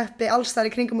ullateppi alls þar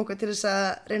í kringum okkur til þess að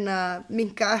reyna að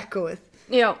minnka ekkoið.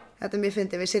 Já. Þetta mér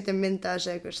fyndið, við setjum mynd að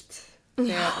þessu eitthvað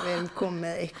þegar við erum komið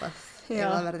með eitthvað ef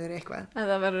það verður eitthvað. Ef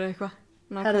það verður eitthvað.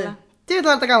 Herðu, djúvill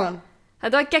var þetta gaman.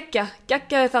 Þetta var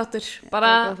geggjaði þáttur.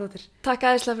 Bara takk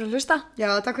æðislega fyrir að hlusta. Já,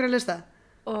 takk fyrir að hlusta.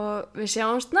 Og við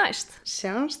sjáumst næst.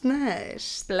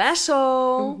 Blesso.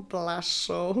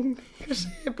 Hvað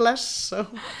segir blesso?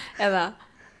 Eða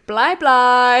blæ.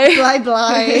 Blæ.